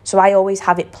room. So I always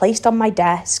have it placed on my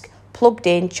desk, plugged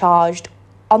in, charged,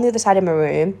 on the other side of my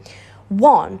room.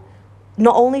 One,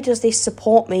 not only does this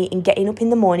support me in getting up in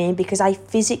the morning, because I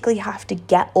physically have to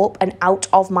get up and out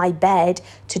of my bed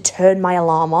to turn my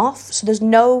alarm off. So there's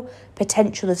no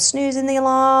potential of snoozing the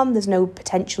alarm. There's no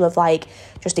potential of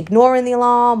just ignoring the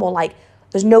alarm, or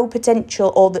there's no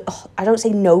potential, I don't say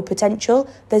no potential.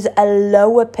 There's a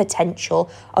lower potential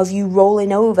of you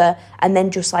rolling over and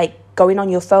then just going on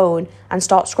your phone and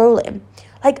start scrolling.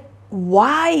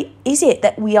 Why is it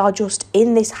that we are just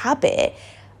in this habit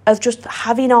of just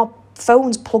having our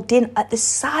phones plugged in at the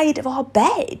side of our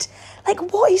bed?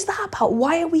 What is that about?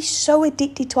 Why are we so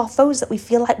addicted to our phones that we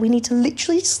feel like we need to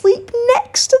literally sleep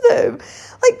next to them?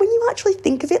 When you actually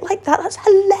think of it like that, that's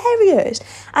hilarious.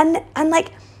 And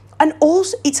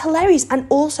also it's hilarious, and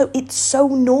also it's so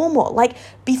normal.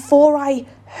 Before I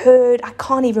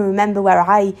can't even remember where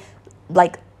I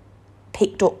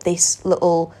picked up this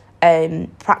little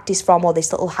practice from, or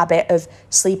this little habit of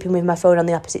sleeping with my phone on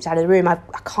the opposite side of the room. I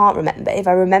can't remember. If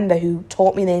I remember who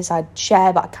taught me this, I'd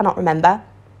share, but I cannot remember.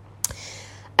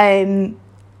 I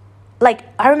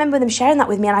remember them sharing that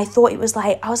with me, and I thought it was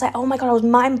I was oh my God, I was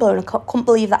mind blown. I couldn't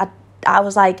believe that. I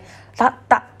was that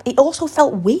it also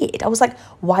felt weird. I was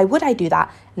why would I do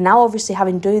that? Now, obviously,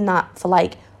 having done that for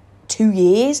 2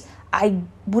 years, I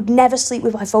would never sleep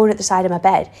with my phone at the side of my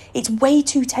bed. It's way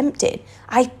too tempting.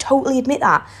 I totally admit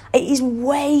that. It is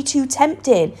way too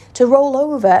tempting to roll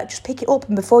over, just pick it up,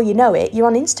 and before you know it, you're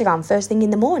on Instagram first thing in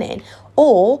the morning.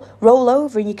 Or roll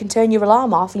over and you can turn your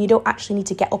alarm off and you don't actually need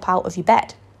to get up out of your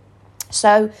bed.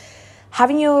 So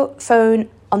having your phone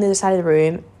on the other side of the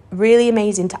room, really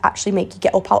amazing to actually make you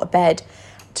get up out of bed,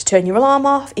 to turn your alarm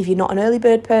off if you're not an early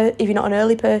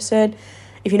person.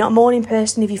 If you're not a morning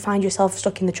person, if you find yourself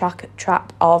stuck in the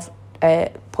trap of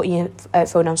putting your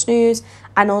phone on snooze,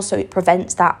 and also it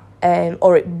prevents that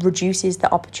or it reduces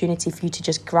the opportunity for you to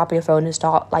just grab your phone and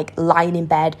start like lying in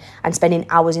bed and spending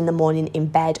hours in the morning in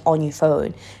bed on your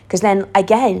phone. Because then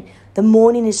again, the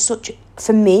morning is such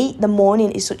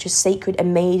a sacred,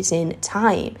 amazing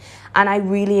time. And I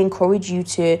really encourage you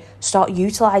to start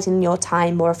utilizing your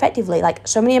time more effectively. Like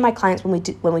so many of my clients,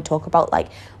 when we talk about like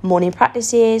morning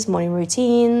practices, morning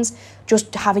routines,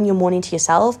 just having your morning to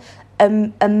yourself,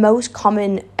 a most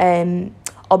common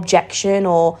objection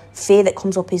or fear that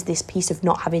comes up is this piece of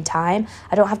not having time.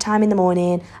 I don't have time in the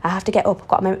morning. I have to get up. I've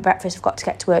got to make breakfast. I've got to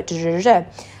get to work.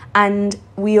 And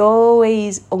we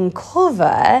always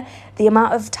uncover the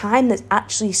amount of time that's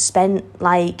actually spent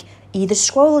like either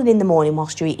scrolling in the morning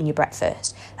whilst you're eating your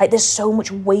breakfast. Like there's so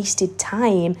much wasted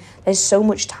time. There's so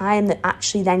much time that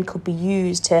actually then could be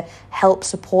used to help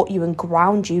support you and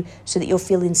ground you so that you're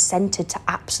feeling centered to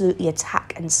absolutely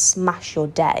attack and smash your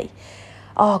day.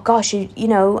 Oh gosh, you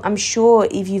know, I'm sure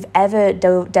if you've ever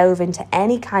dove into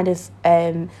any kind of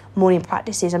morning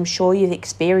practices, I'm sure you've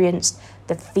experienced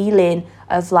the feeling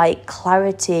of like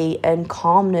clarity and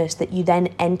calmness that you then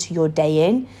enter your day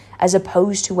in, as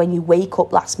opposed to when you wake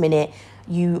up last minute,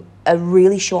 you are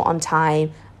really short on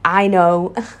time. I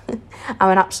know I'm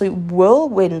an absolute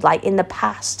whirlwind. Like in the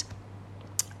past,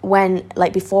 when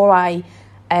like before I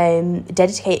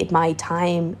dedicated my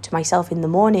time to myself in the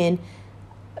morning,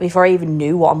 before I even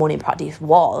knew what a morning practice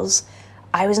was,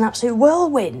 I was an absolute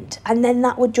whirlwind. And then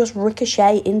that would just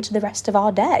ricochet into the rest of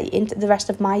our day, into the rest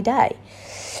of my day.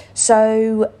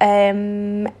 So,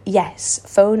 yes,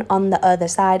 phone on the other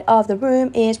side of the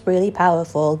room is really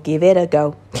powerful. Give it a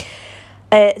go.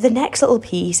 The next little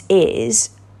piece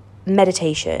is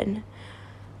meditation.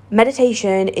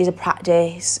 Meditation is a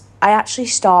practice. I actually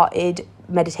started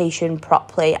meditation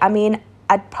properly. I mean,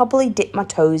 I'd probably dipped my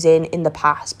toes in the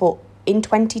past, but in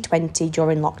 2020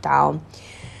 during lockdown,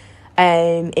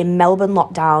 in Melbourne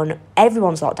lockdown,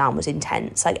 everyone's lockdown was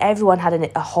intense. Like everyone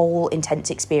had a whole intense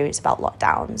experience about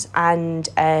lockdowns. And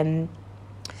I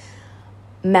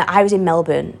was in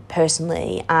Melbourne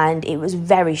personally, and it was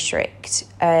very strict.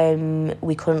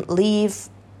 We couldn't leave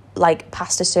like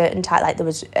past a certain time. Like there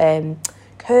was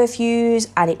curfews,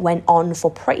 and it went on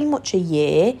for pretty much a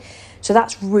year. So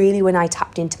that's really when I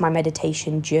tapped into my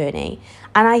meditation journey.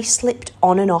 And I slipped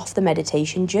on and off the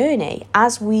meditation journey,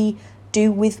 as we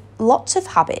do with lots of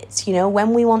habits. You know,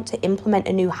 when we want to implement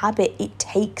a new habit, it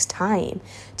takes time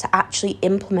to actually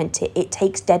implement it. It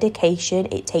takes dedication,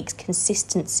 it takes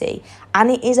consistency, and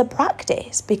it is a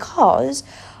practice because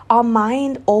our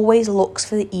mind always looks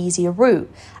for the easier route.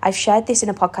 I've shared this in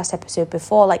a podcast episode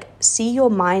before, like see your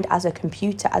mind as a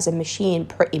computer, as a machine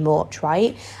pretty much,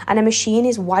 right? And a machine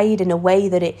is wired in a way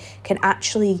that it can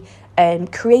actually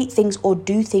create things or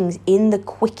do things in the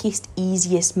quickest,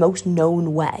 easiest, most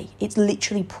known way. It's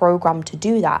literally programmed to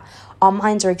do that. Our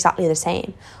minds are exactly the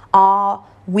same.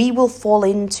 We will fall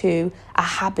into a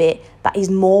habit that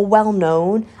is more well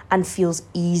known and feels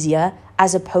easier,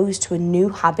 as opposed to a new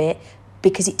habit,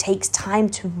 because it takes time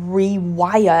to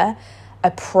rewire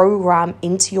a program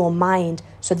into your mind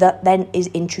so that then is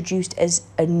introduced as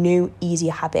a new,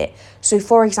 easier habit. So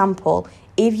for example,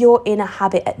 if you're in a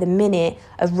habit at the minute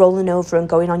of rolling over and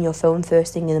going on your phone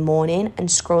first thing in the morning and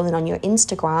scrolling on your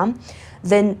Instagram,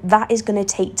 then that is going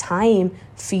to take time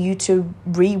for you to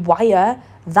rewire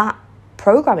that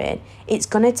programming. It's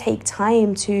going to take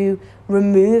time to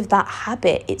remove that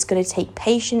habit. It's going to take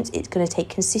patience. It's going to take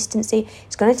consistency.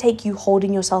 It's going to take you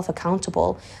holding yourself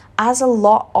accountable. As a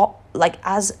lot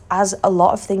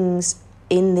of things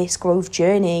in this growth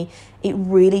journey, it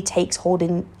really takes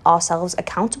holding ourselves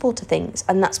accountable to things.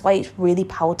 And that's why it's really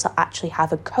powerful to actually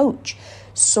have a coach,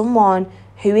 someone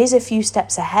who is a few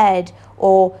steps ahead,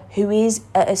 or who is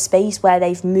at a space where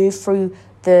they've moved through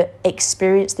the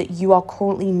experience that you are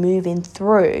currently moving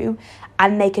through,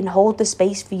 and they can hold the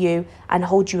space for you and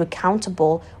hold you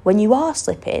accountable when you are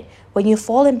slipping, when you're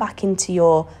falling back into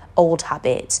your old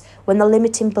habits, when the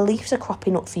limiting beliefs are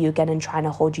cropping up for you again and trying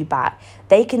to hold you back.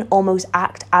 They can almost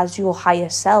act as your higher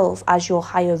self, as your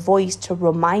higher voice, to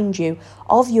remind you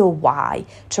of your why,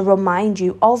 to remind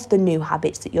you of the new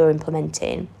habits that you're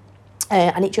implementing.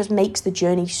 And it just makes the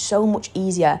journey so much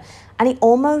easier. And it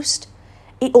almost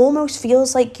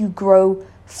feels like you grow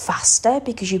faster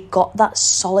because you've got that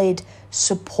solid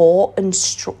support and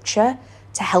structure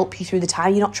to help you through the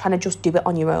time. You're not trying to just do it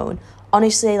on your own.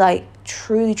 Honestly, like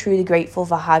truly, truly grateful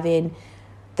for having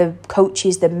the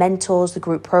coaches, the mentors, the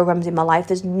group programs in my life.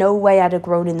 There's no way I'd have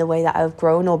grown in the way that I've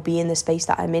grown or be in the space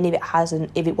that I'm in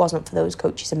if it wasn't for those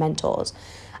coaches and mentors.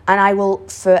 And I will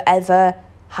forever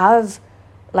have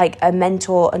like a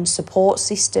mentor and support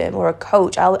system or a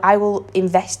coach. I will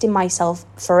invest in myself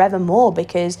forever more,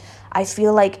 because I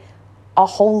feel like our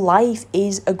whole life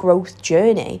is a growth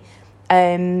journey.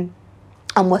 And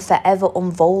we're forever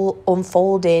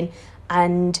unfolding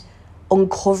and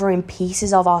uncovering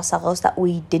pieces of ourselves that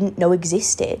we didn't know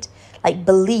existed, like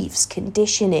beliefs,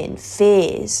 conditioning,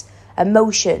 fears,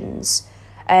 emotions,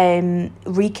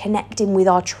 reconnecting with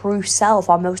our true self,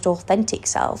 our most authentic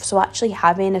self. So actually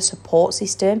having a support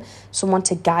system, someone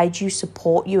to guide you,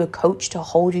 support you, a coach to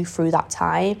hold you through that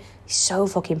time is so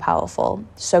fucking powerful.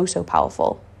 So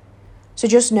powerful. So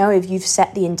just know, if you've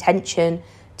set the intention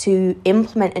to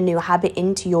implement a new habit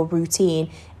into your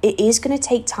routine, it is going to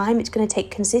take time, it's going to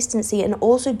take consistency, and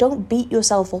also don't beat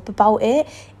yourself up about it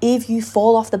if you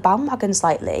fall off the bandwagon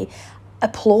slightly.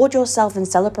 Applaud yourself and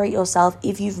celebrate yourself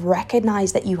if you've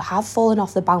recognized that you have fallen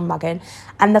off the bandwagon,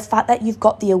 and the fact that you've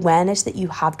got the awareness that you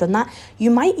have done that.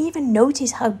 You might even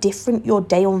notice how different your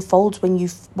day unfolds when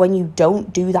you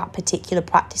don't do that particular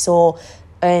practice or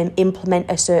implement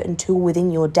a certain tool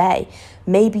within your day.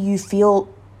 Maybe you feel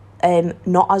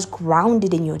not as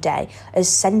grounded in your day, as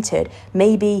centered.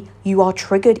 Maybe you are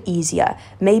triggered easier.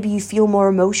 Maybe you feel more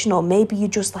emotional. Maybe you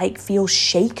just like feel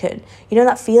shaken. You know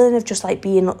that feeling of just like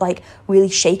being like really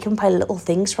shaken by little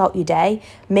things throughout your day?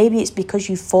 Maybe it's because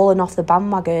you've fallen off the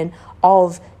bandwagon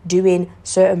of doing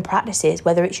certain practices,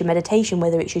 whether it's your meditation,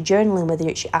 whether it's your journaling, whether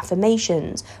it's your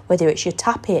affirmations, whether it's your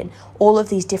tapping, all of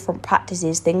these different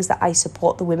practices, things that I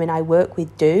support the women I work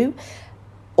with do.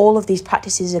 All of these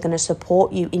practices are going to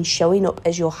support you in showing up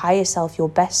as your higher self, your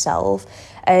best self,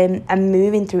 and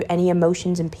moving through any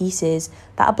emotions and pieces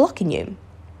that are blocking you.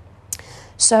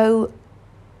 So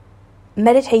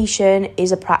meditation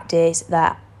is a practice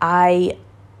that I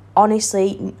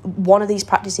honestly, one of these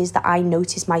practices that I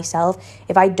notice myself,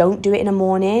 if I don't do it in the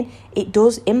morning, it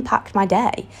does impact my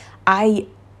day. I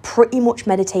pretty much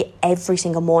meditate every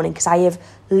single morning because I have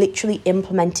literally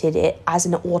implemented it as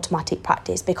an automatic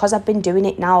practice, because I've been doing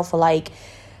it now for like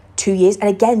 2 years. And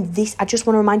again, this, I just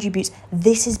want to remind you, Boots,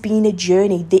 this has been a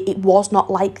journey. It was not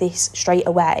like this straight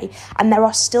away. And there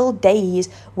are still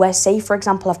days where, say, for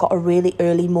example, I've got a really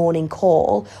early morning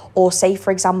call, or say,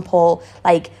 for example,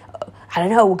 like, I don't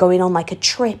know, going on like a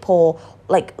trip, or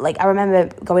like I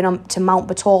remember going on to Mount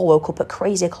Bator, woke up at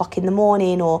crazy o'clock in the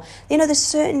morning, or, you know, there's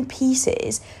certain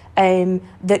pieces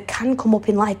that can come up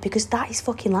in life, because that is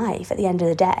fucking life at the end of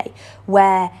the day,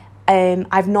 where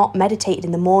I've not meditated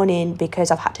in the morning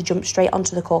because I've had to jump straight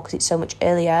onto the call because it's so much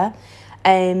earlier.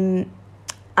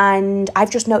 And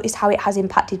I've just noticed how it has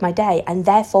impacted my day. And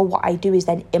therefore, what I do is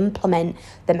then implement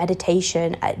the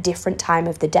meditation at different time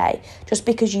of the day. Just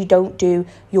because you don't do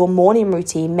your morning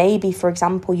routine, maybe, for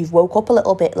example, you've woke up a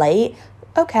little bit late,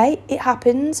 okay, it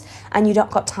happens, and you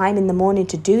don't got time in the morning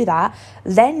to do that,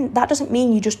 then that doesn't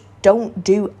mean you just don't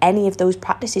do any of those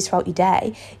practices throughout your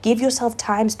day. Give yourself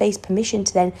time, space, permission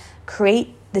to then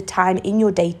create the time in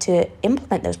your day to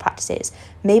implement those practices.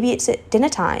 Maybe it's at dinner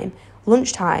time,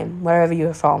 lunchtime, wherever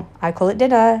you're from. I call it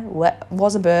dinner.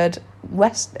 Was a bird.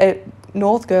 West,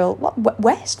 North girl. What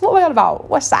West? What am I on about?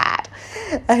 West side.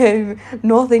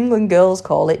 North England girls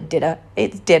call it dinner.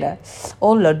 It's dinner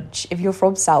or lunch if you're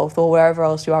from South or wherever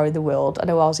else you are in the world. I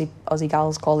know Aussie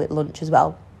gals call it lunch as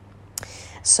well.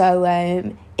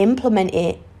 So implement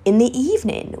it in the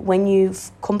evening when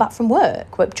you've come back from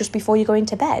work, just before you go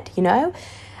into bed, you know.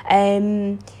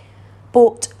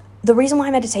 But the reason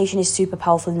why meditation is super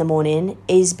powerful in the morning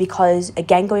is because,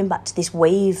 again, going back to this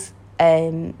wave,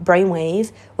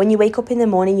 brainwave, when you wake up in the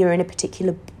morning, you're in a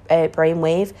particular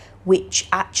brainwave, which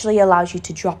actually allows you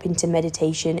to drop into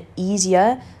meditation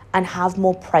easier and have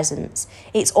more presence.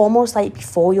 It's almost like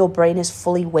before your brain is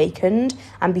fully awakened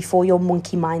and before your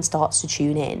monkey mind starts to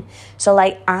tune in. So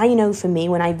like, I know for me,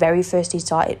 when I very first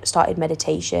started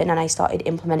meditation and I started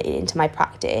implementing it into my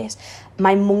practice,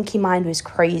 my monkey mind was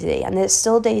crazy. And there's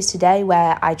still days today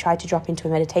where I try to drop into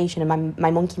a meditation and my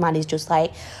monkey mind is just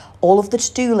like all of the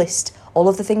to-do list, all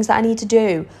of the things that I need to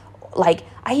do. Like,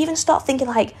 I even start thinking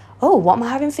like, oh, what am I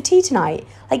having for tea tonight?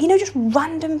 Like, you know, just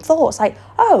random thoughts like,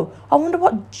 oh, I wonder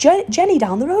what Jenny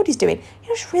down the road is doing. You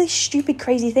know, just really stupid,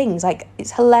 crazy things. Like,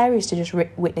 it's hilarious to just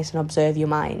witness and observe your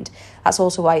mind. That's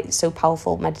also why it's so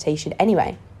powerful, meditation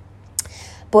anyway.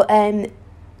 But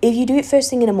if you do it first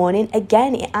thing in the morning,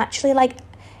 again, it actually, like,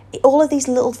 all of these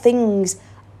little things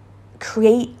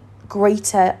create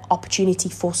greater opportunity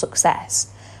for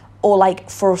success, or like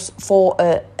for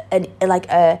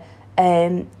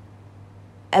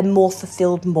a more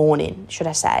fulfilled morning, should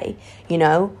I say, you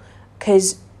know?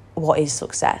 Because what is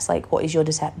success? Like, what is your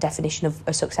definition of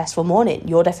a successful morning?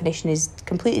 Your definition is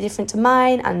completely different to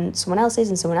mine and someone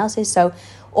else's. So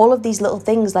all of these little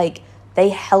things, like, they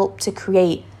help to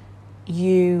create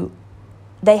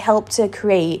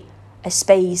a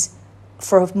space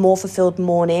for a more fulfilled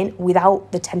morning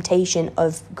without the temptation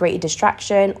of greater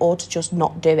distraction or to just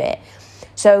not do it.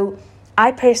 So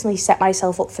I personally set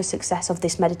myself up for success of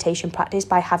this meditation practice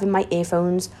by having my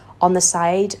earphones on the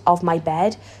side of my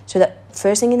bed, so that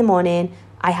first thing in the morning,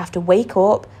 I have to wake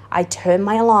up, I turn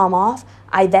my alarm off,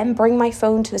 I then bring my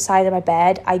phone to the side of my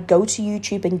bed, I go to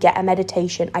YouTube and get a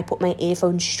meditation, I put my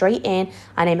earphones straight in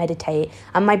and I meditate.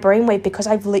 And my brainwave, because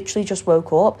I've literally just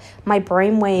woke up, my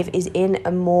brainwave is in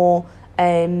a more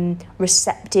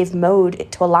receptive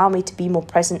mode to allow me to be more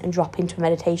present and drop into a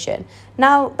meditation.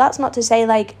 Now, that's not to say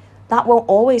like that won't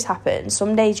always happen.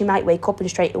 Some days you might wake up and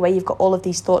straight away you've got all of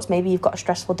these thoughts. Maybe you've got a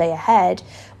stressful day ahead.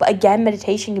 But again,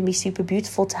 meditation can be super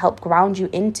beautiful to help ground you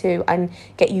into and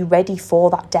get you ready for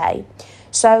that day.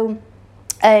 So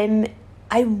I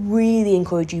really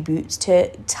encourage you, Boots, to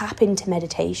tap into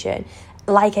meditation.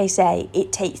 Like I say,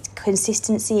 it takes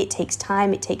consistency, it takes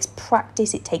time, it takes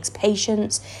practice, it takes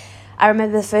patience. I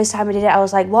remember the first time I did it, I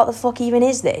was like, what the fuck even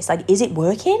is this? Like, is it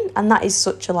working? And that is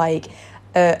such a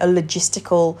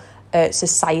logistical,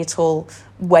 societal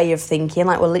way of thinking.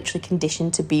 Like, we're literally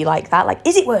conditioned to be like that. Like,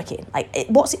 is it working? Like,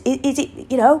 is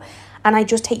it, you know? And I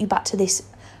just take you back to this.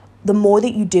 The more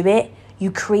that you do it, you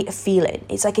create a feeling.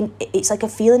 It's like a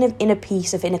feeling of inner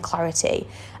peace, of inner clarity.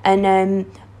 And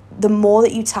the more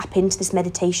that you tap into this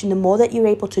meditation, the more that you're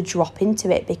able to drop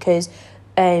into it, because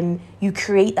you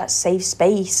create that safe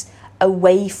space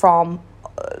away from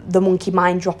the monkey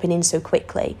mind dropping in so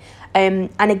quickly.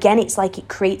 And again, it's like it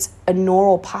creates a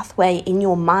neural pathway in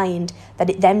your mind that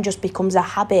it then just becomes a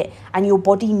habit, and your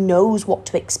body knows what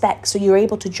to expect. So you're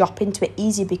able to drop into it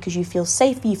easier because you feel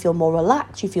safer, you feel more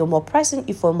relaxed, you feel more present,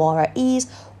 you feel more at ease,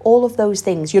 all of those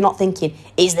things. You're not thinking,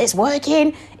 is this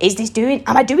working?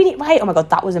 Am I doing it right? Oh my God,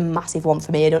 that was a massive one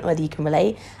for me. I don't know whether you can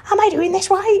relate. Am I doing this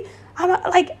right? I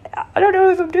don't know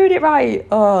if I'm doing it right.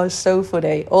 Oh, so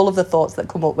funny. All of the thoughts that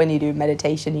come up when you do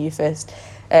meditation and you first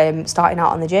starting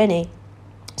out on the journey.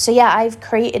 So yeah, I've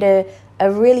created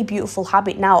a really beautiful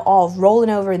habit now of rolling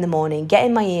over in the morning,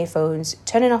 getting my earphones,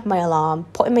 turning off my alarm,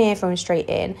 putting my earphones straight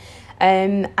in.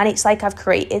 And it's like I've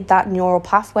created that neural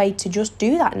pathway to just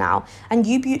do that now. And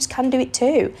you Buttes can do it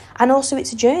too. And also,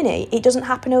 it's a journey. It doesn't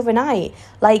happen overnight.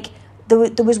 Like,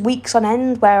 there was weeks on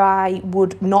end where I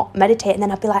would not meditate, and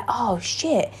then I'd be like, oh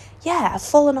shit, yeah, I've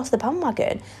fallen off the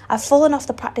bandwagon. I've fallen off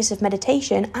the practice of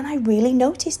meditation, and I really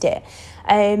noticed it.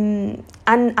 And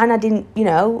I didn't,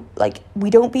 we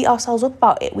don't beat ourselves up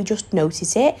about it. We just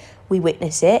notice it, we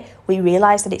witness it, we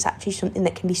realise that it's actually something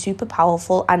that can be super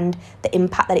powerful, and the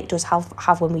impact that it does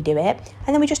have when we do it.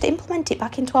 And then we just implement it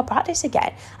back into our practice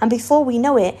again. And before we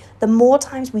know it, the more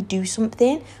times we do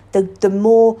something,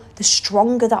 the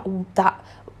stronger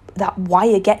that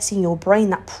wire gets in your brain,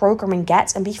 that programming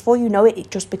gets, and before you know it,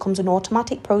 it just becomes an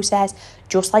automatic process,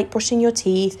 just like brushing your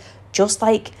teeth, just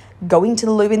like going to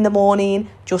the loo in the morning,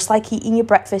 just like eating your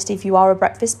breakfast if you are a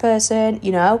breakfast person,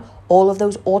 all of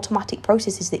those automatic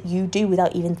processes that you do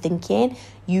without even thinking.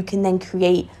 You can then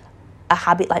create a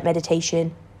habit like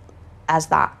meditation as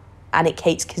that, and it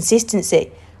takes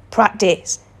consistency,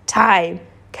 practice, time,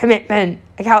 commitment,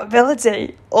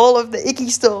 accountability, all of the icky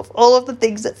stuff, all of the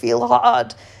things that feel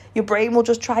hard. Your brain will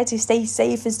just try to stay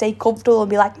safe and stay comfortable and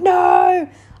be like, no,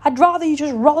 I'd rather you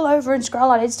just roll over and scroll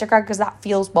on Instagram because that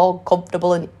feels more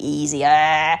comfortable and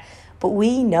easier. But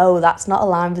we know that's not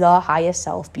aligned with our higher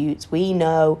self, Buttes. We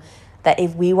know that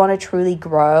if we want to truly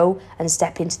grow and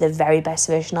step into the very best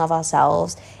version of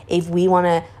ourselves, if we want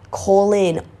to call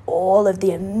in all of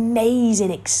the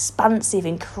amazing, expansive,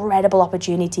 incredible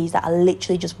opportunities that are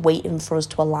literally just waiting for us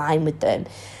to align with them.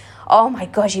 Oh my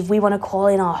gosh, if we want to call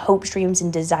in our hopes, dreams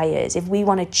and desires, if we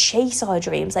want to chase our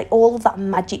dreams, like all of that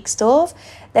magic stuff,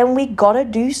 then we got to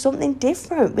do something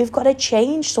different. We've got to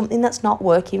change something that's not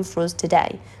working for us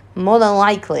today. More than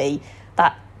likely,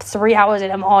 that 3 hours in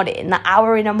the morning, that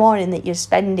hour in the morning that you're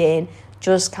spending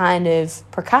just kind of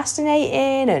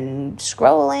procrastinating and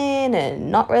scrolling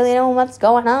and not really knowing what's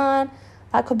going on,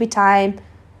 that could be time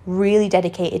really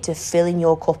dedicated to filling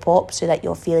your cup up so that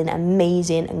you're feeling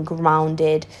amazing and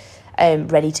grounded,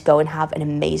 ready to go and have an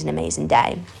amazing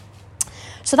day.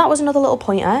 So that was another little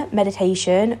pointer.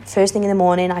 Meditation, first thing in the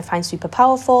morning, I find super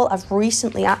powerful. I've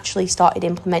recently actually started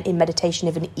implementing meditation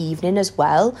of an evening as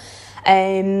well.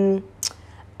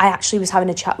 I actually was having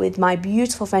a chat with my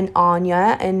beautiful friend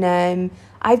Anya, and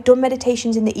I've done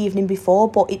meditations in the evening before,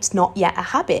 but it's not yet a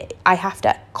habit. I have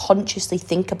to consciously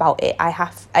think about it.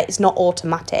 It's not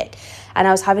automatic. And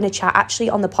I was having a chat actually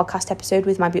on the podcast episode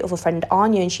with my beautiful friend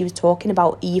Anya, and she was talking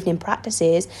about evening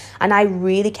practices. And I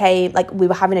really we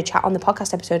were having a chat on the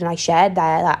podcast episode, and I shared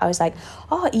there that I was like,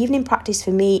 oh, evening practice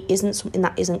for me isn't something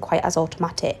that isn't quite as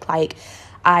automatic. Like,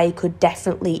 I could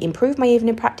definitely improve my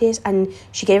evening practice. And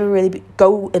she gave a really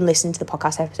go and listen to the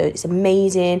podcast episode. It's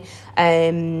amazing.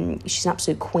 She's an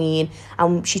absolute queen.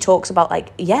 And she talks about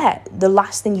like, the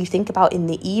last thing you think about in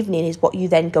the evening is what you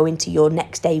then go into your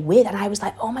next day with. And I was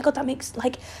like, oh my God, that makes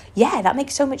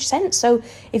so much sense. So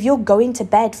if you're going to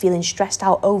bed feeling stressed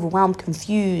out, overwhelmed,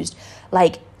 confused,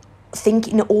 like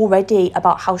thinking already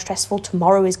about how stressful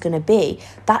tomorrow is going to be,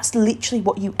 that's literally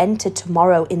what you enter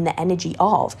tomorrow in the energy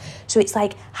of. So it's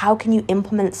like, how can you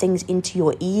implement things into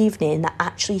your evening that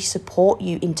actually support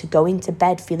you into going to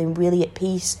bed feeling really at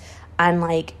peace and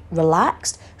like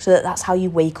relaxed, so that's how you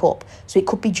wake up. So it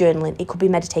could be journaling, it could be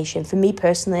meditation. For me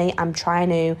personally, I'm trying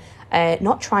to I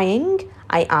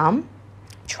am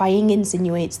trying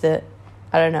insinuates that,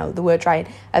 I don't know, the word trying.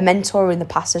 A mentor in the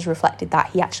past has reflected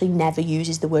that he actually never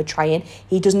uses the word trying.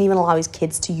 He doesn't even allow his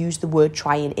kids to use the word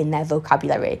trying in their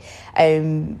vocabulary.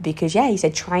 Because, he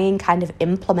said trying kind of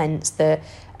implements that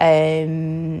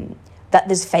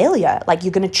there's failure. Like,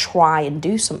 you're going to try and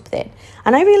do something.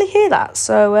 And I really hear that.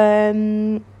 So,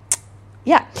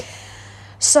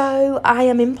 So I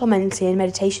am implementing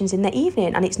meditations in the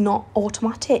evening, and it's not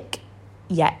automatic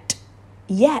yet.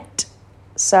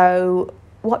 So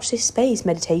watch this space,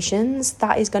 meditations.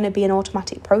 That is going to be an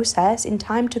automatic process in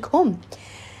time to come.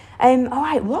 All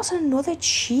right, what's another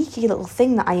cheeky little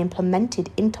thing that I implemented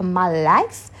into my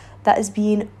life that has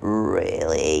been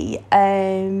really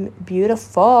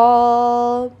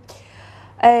beautiful?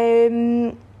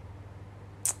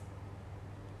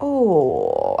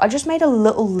 I just made a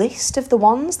little list of the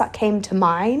ones that came to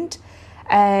mind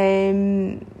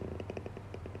when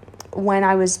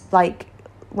I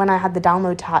had the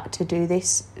download to do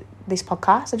this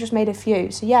podcast. I just made a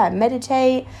few. So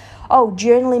meditate.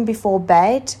 Journaling before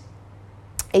bed.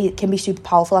 It can be super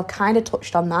powerful. I've kind of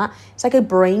touched on that. It's like a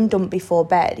brain dump before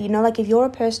bed. You know, like if you're a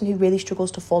person who really struggles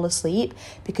to fall asleep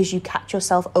because you catch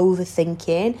yourself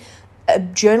overthinking,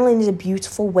 journaling is a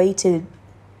beautiful way to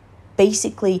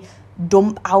basically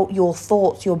dump out your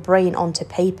thoughts, your brain onto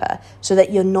paper, so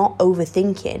that you're not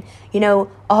overthinking. You know,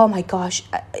 oh my gosh,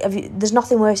 there's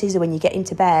nothing worse, is there, when you get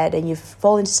into bed and you've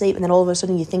fallen to sleep and then all of a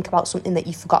sudden you think about something that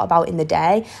you forgot about in the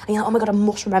day and you're like, oh my God, I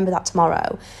must remember that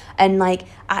tomorrow. And like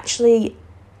actually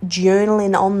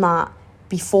journaling on that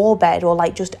before bed, or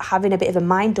like just having a bit of a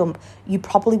mind dump, you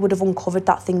probably would have uncovered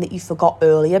that thing that you forgot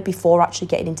earlier before actually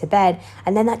getting into bed.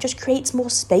 And then that just creates more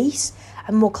space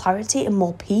and more clarity and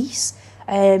more peace.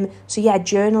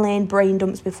 Journaling, brain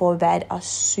dumps before bed are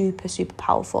super, super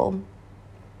powerful.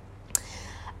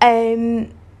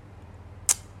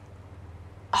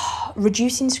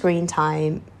 Reducing screen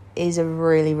time is a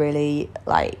really, really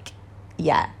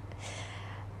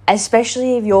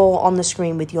especially if you're on the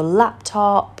screen with your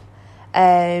laptop,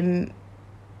 and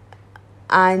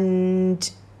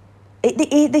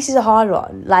this is a hard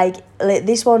one. Like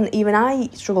this one, even I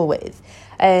struggle with.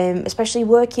 Especially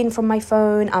working from my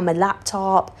phone and my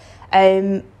laptop,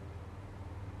 and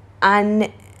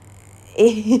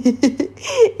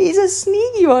it's a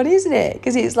sneaky one, isn't it?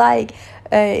 Because it's like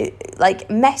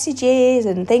messages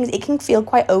and things. It can feel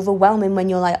quite overwhelming when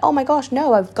you're like, oh my gosh,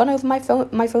 no, I've gone over my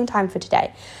phone time for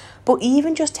today. But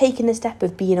even just taking the step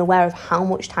of being aware of how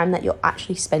much time that you're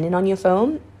actually spending on your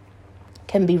phone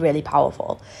can be really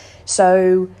powerful.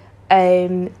 So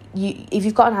if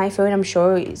you've got an iPhone, I'm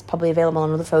sure it's probably available on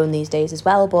another phone these days as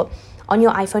well, but on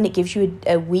your iPhone it gives you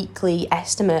a weekly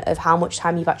estimate of how much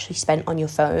time you've actually spent on your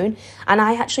phone. And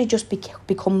I actually just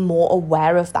become more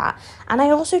aware of that. And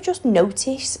I also just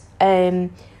notice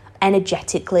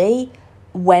energetically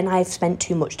when I've spent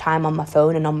too much time on my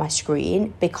phone and on my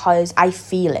screen, because I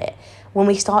feel it. When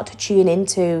we start to tune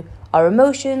into our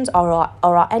emotions or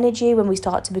our energy, when we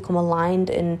start to become aligned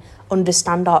and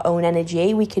understand our own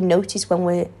energy, we can notice when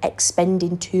we're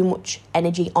expending too much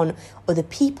energy on other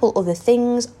people, other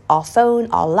things, our phone,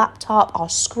 our laptop, our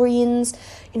screens.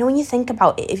 You know, when you think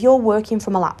about it, if you're working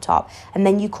from a laptop and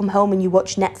then you come home and you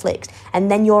watch Netflix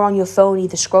and then you're on your phone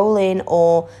either scrolling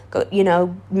or, you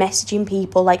know, messaging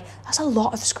people, like that's a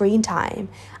lot of screen time.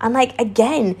 And like,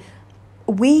 again,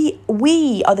 we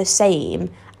are the same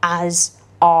as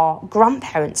our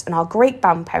grandparents and our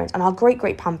great-grandparents and our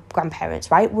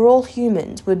great-great-grandparents, right? We're all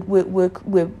humans. We're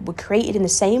created in the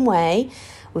same way.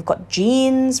 We've got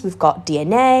genes, we've got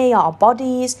DNA, our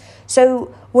bodies.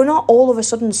 So we're not all of a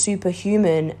sudden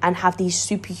superhuman and have these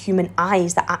superhuman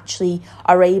eyes that actually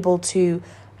are able to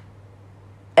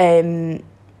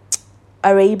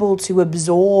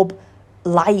absorb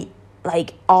light,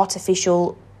 like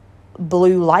artificial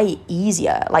blue light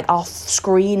easier, like our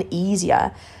screen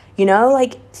easier. You know,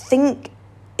 like, think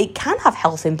it can have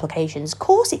health implications. Of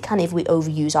course it can if we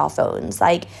overuse our phones.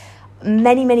 Like,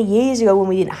 many, many years ago when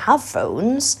we didn't have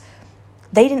phones,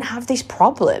 they didn't have this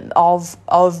problem of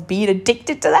being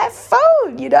addicted to their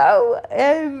phone, you know?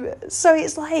 So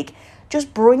it's like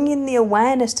just bringing the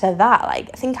awareness to that. Like,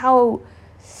 I think how,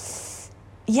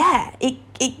 yeah,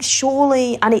 it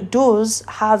surely, and it does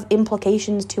have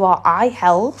implications to our eye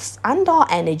health and our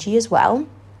energy as well.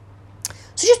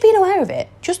 So just being aware of it,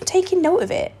 just taking note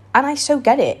of it. And I so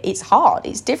get it. It's hard.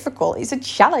 It's difficult. It's a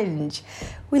challenge.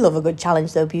 We love a good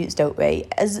challenge though, Buttes, don't we?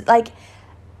 As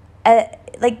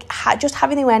just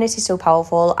having the awareness is so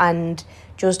powerful. And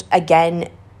just, again,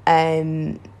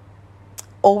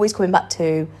 always coming back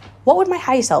to, what would my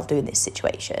higher self do in this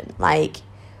situation? Like,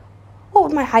 what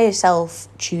would my higher self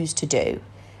choose to do?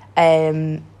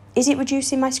 Is it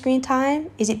reducing my screen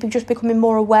time? Is it just becoming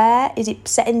more aware? Is it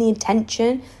setting the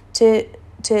intention to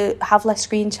have less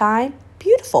screen time?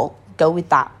 Beautiful. Go with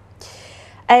that.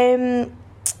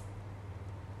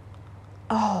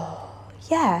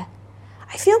 Yeah.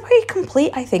 I feel pretty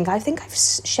complete, I think. I think I've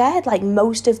shared, like,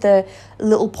 most of the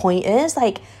little pointers,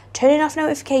 like turning off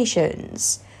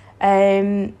notifications,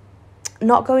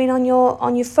 not going on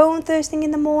your phone first thing in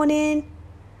the morning,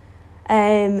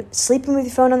 sleeping with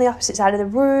your phone on the opposite side of the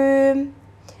room,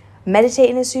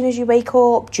 meditating as soon as you wake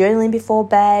up, journaling before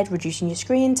bed, reducing your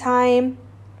screen time.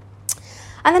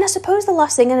 And then I suppose the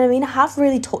last thing, and I mean, I have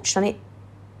really touched on it,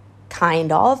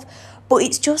 kind of, but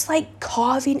it's just like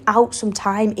carving out some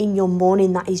time in your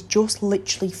morning that is just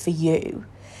literally for you.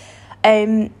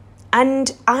 And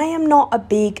I am not a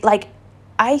big, like,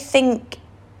 I think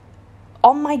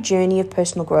on my journey of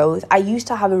personal growth, I used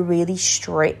to have a really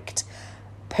strict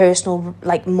personal,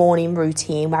 like, morning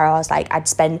routine where I was like, I'd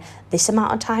spend this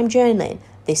amount of time journaling,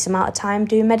 this amount of time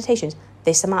doing meditations,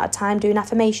 this amount of time doing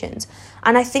affirmations.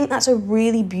 And I think that's a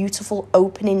really beautiful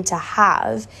opening to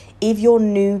have if you're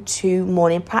new to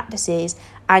morning practices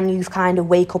and you kind of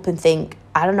wake up and think,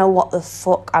 I don't know what the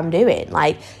fuck I'm doing.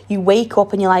 Like, you wake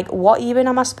up and you're like, what even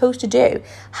am I supposed to do?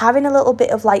 Having a little bit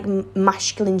of, like,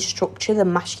 masculine structure, the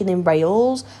masculine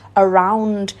rails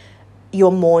around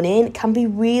your morning can be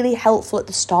really helpful at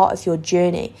the start of your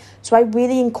journey. So I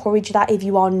really encourage that if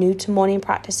you are new to morning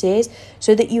practices,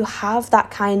 so that you have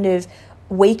that kind of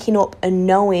waking up and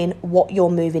knowing what you're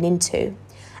moving into.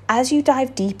 As you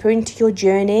dive deeper into your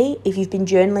journey, if you've been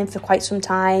journaling for quite some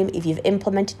time, if you've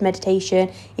implemented meditation,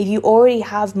 if you already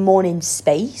have morning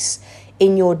space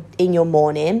in your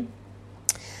morning,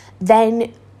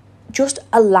 then just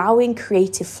allowing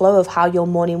creative flow of how your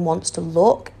morning wants to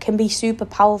look can be super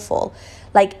powerful.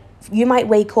 Like, you might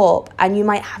wake up and you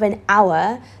might have an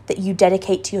hour that you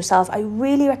dedicate to yourself. I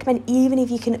really recommend, even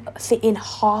if you can fit in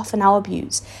half an hour,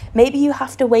 Buttes. Maybe you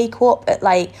have to wake up at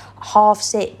like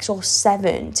 6:30 or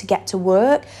 7 to get to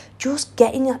work. Just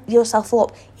getting yourself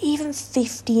up even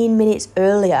 15 minutes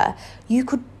earlier, you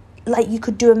could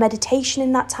do a meditation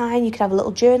in that time. You could have a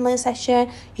little journaling session.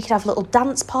 You could have a little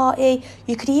dance party.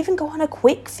 You could even go on a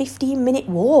quick 15-minute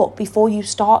walk before you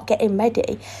start getting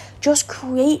ready. Just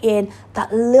creating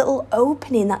that little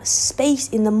opening, that space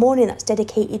in the morning that's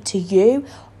dedicated to you,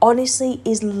 honestly,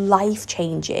 is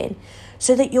life-changing.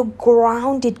 So that you're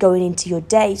grounded going into your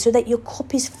day, so that your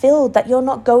cup is filled, that you're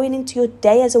not going into your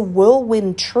day as a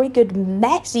whirlwind, triggered,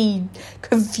 messy,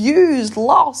 confused,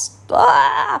 lost,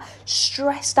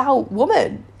 stressed out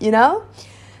woman, you know?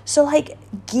 So, like,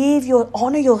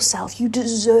 honor yourself. You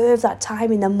deserve that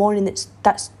time in the morning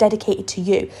that's dedicated to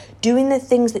you. Doing the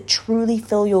things that truly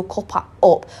fill your cup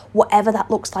up, whatever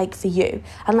that looks like for you.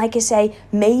 And like I say,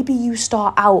 maybe you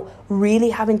start out really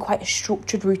having quite a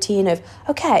structured routine of,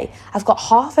 okay, I've got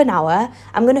half an hour.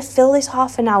 I'm going to fill this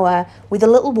half an hour with a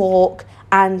little walk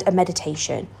and a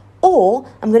meditation. Or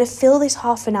I'm going to fill this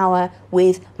half an hour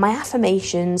with my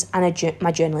affirmations and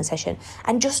my journaling session.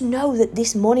 And just know that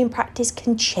this morning practice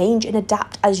can change and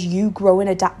adapt as you grow and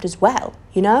adapt as well,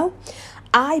 you know?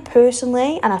 I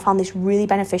personally, and I found this really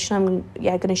beneficial, I'm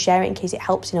going to share it in case it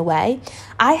helps in a way.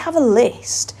 I have a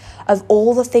list of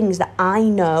all the things that I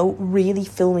know really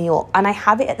fill me up. And I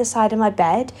have it at the side of my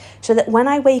bed so that when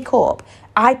I wake up,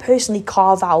 I personally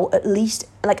carve out at least,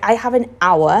 like, I have an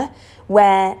hour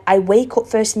where I wake up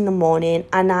first in the morning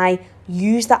and I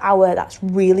use that hour that's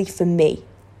really for me.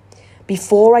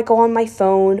 Before I go on my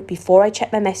phone, before I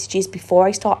check my messages, before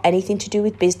I start anything to do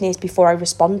with business, before I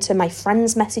respond to my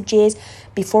friends' messages,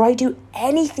 before I do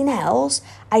anything else,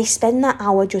 I spend that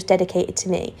hour just dedicated to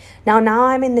me. Now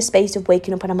I'm in the space of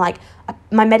waking up and I'm like,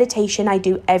 my meditation I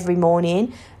do every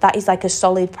morning. That is like a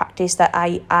solid practice that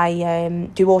I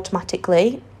do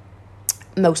automatically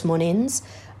most mornings.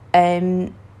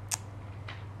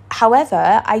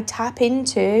 However, I tap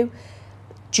into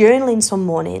journaling some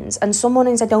mornings, and some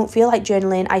mornings I don't feel like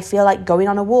journaling. I feel like going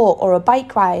on a walk or a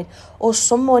bike ride, or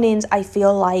some mornings I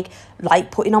feel like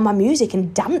putting on my music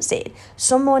and dancing.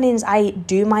 Some mornings I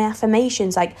do my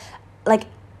affirmations, like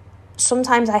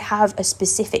sometimes I have a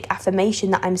specific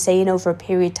affirmation that I'm saying over a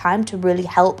period of time to really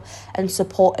help and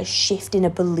support a shift in a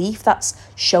belief that's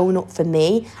shown up for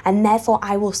me, and therefore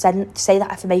I will say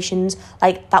that affirmations,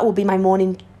 like that will be my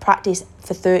morning practice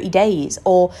for 30 days,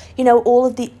 or all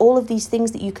of these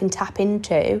things that you can tap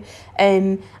into,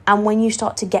 and when you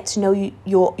start to get to know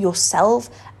yourself,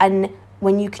 and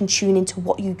when you can tune into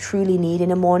what you truly need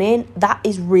in a morning, that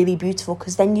is really beautiful,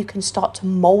 because then you can start to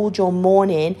mold your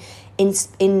morning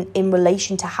in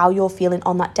relation to how you're feeling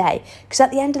on that day. Because at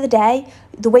the end of the day,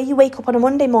 the way you wake up on a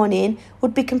Monday morning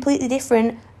would be completely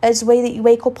different as the way that you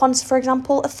wake up on, for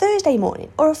example, a Thursday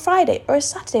morning or a Friday or a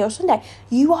Saturday or Sunday.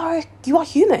 You are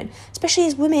human. Especially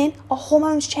as women, our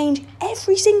hormones change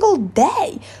every single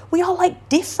day. We are like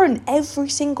different every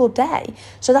single day.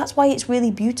 So that's why it's really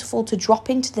beautiful to drop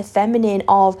into the feminine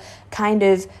of kind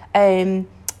of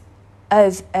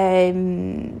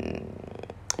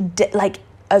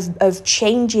of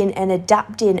changing and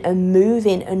adapting and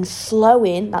moving and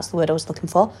flowing. That's the word I was looking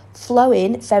for.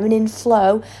 Flowing, feminine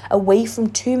flow, away from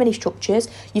too many structures.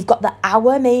 You've got the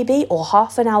hour maybe, or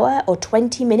half an hour, or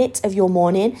 20 minutes of your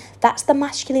morning. That's the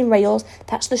masculine rails.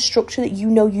 That's the structure that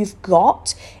you've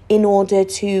got in order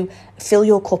to fill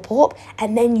your cup up.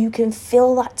 And then you can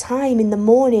fill that time in the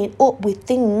morning up with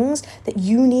things that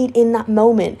you need in that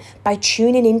moment by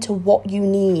tuning into what you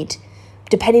need,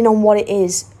 depending on what it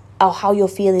is or how you're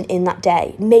feeling in that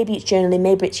day. Maybe it's journaling,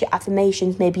 maybe it's your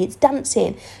affirmations, maybe it's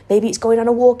dancing, maybe it's going on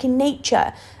a walk in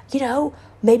nature,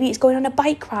 maybe it's going on a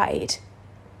bike ride,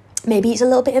 maybe it's a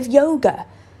little bit of yoga,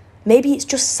 maybe it's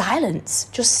just silence,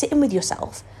 just sitting with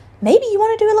yourself. Maybe you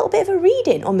want to do a little bit of a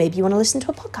reading, or maybe you want to listen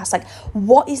to a podcast. Like,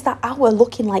 what is that hour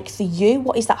looking like for you?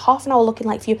 What is that half an hour looking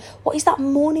like for you? What is that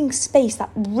morning space, that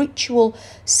ritual,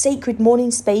 sacred morning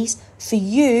space for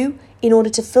you, in order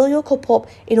to fill your cup up,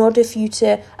 in order for you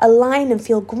to align and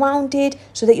feel grounded,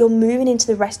 so that you're moving into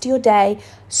the rest of your day,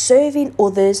 serving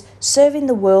others, serving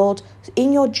the world,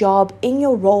 in your job, in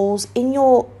your roles, in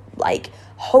your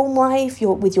home life,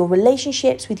 with your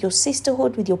relationships, with your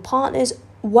sisterhood, with your partners,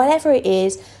 whatever it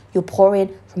is, you're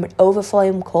pouring from an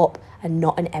overflowing cup and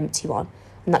not an empty one.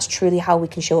 And that's truly how we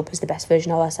can show up as the best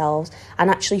version of ourselves and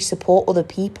actually support other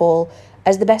people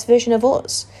as the best version of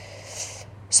us.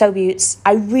 So, Beauts,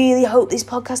 I really hope this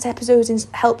podcast episode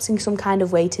helps in some kind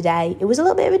of way today. It was a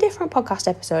little bit of a different podcast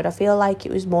episode. I feel like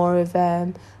it was more of,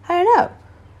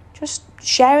 just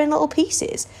sharing little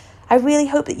pieces. I really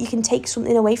hope that you can take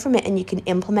something away from it and you can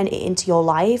implement it into your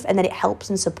life, and that it helps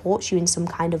and supports you in some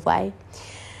kind of way.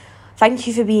 Thank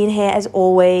you for being here as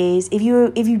always. If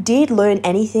you did learn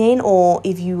anything, or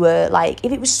if you were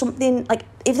if it was something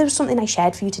if there was something I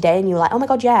shared for you today and you were like, oh my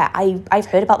God, yeah, I've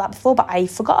heard about that before, but I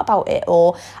forgot about it,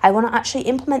 or I want to actually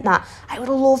implement that, I would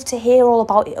love to hear all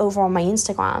about it over on my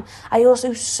Instagram. I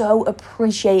also so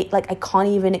appreciate, I can't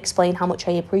even explain how much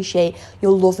I appreciate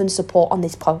your love and support on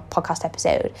this podcast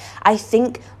episode. I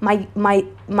think my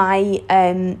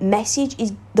message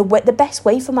is the best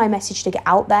way for my message to get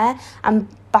out there, and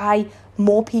by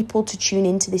more people to tune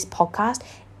into this podcast.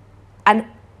 And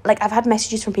I've had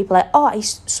messages from people like, oh,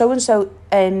 so-and-so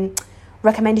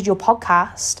recommended your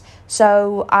podcast,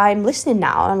 so I'm listening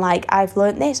now, and I've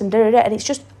learned this, and da-da-da, and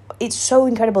it's so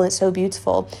incredible, it's so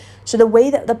beautiful. So the way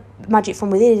that the Magic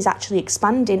from Within is actually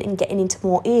expanding and getting into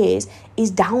more ears is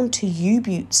down to you,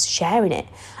 Beauts, sharing it.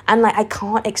 And I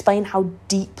can't explain how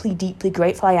deeply, deeply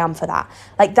grateful I am for that.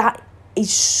 That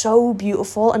is so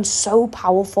beautiful and so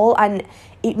powerful, and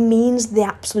it means the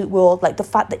absolute world. The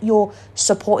fact that you're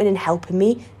supporting and helping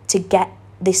me to get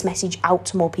this message out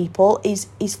to more people is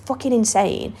fucking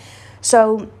insane.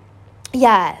 So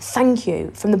yeah, thank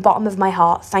you from the bottom of my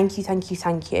heart. Thank you.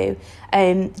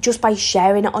 Just by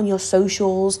sharing it on your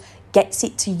socials, gets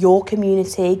it to your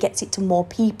community, gets it to more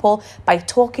people, by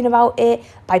talking about it,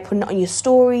 by putting it on your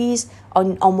stories,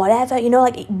 on whatever,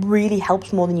 it really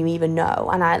helps more than you even know.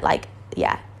 And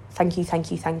thank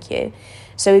you.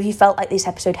 So if you felt like this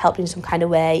episode helped in some kind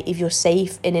of way, if you're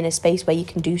safe and in a space where you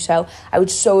can do so, I would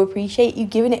so appreciate you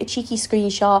giving it a cheeky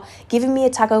screenshot, giving me a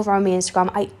tag over on my Instagram.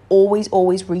 I always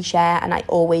reshare, and I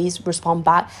always respond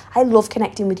back. I love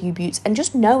connecting with you, Beauts, and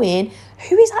just knowing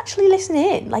who is actually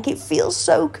listening. It feels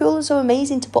so cool and so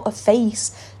amazing to put a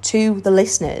face to the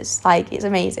listeners. It's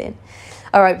amazing.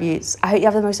 All right, Beauts, I hope you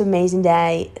have the most amazing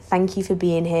day. Thank you for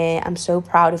being here. I'm so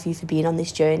proud of you for being on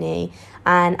this journey,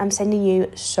 and I'm sending you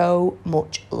so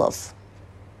much love.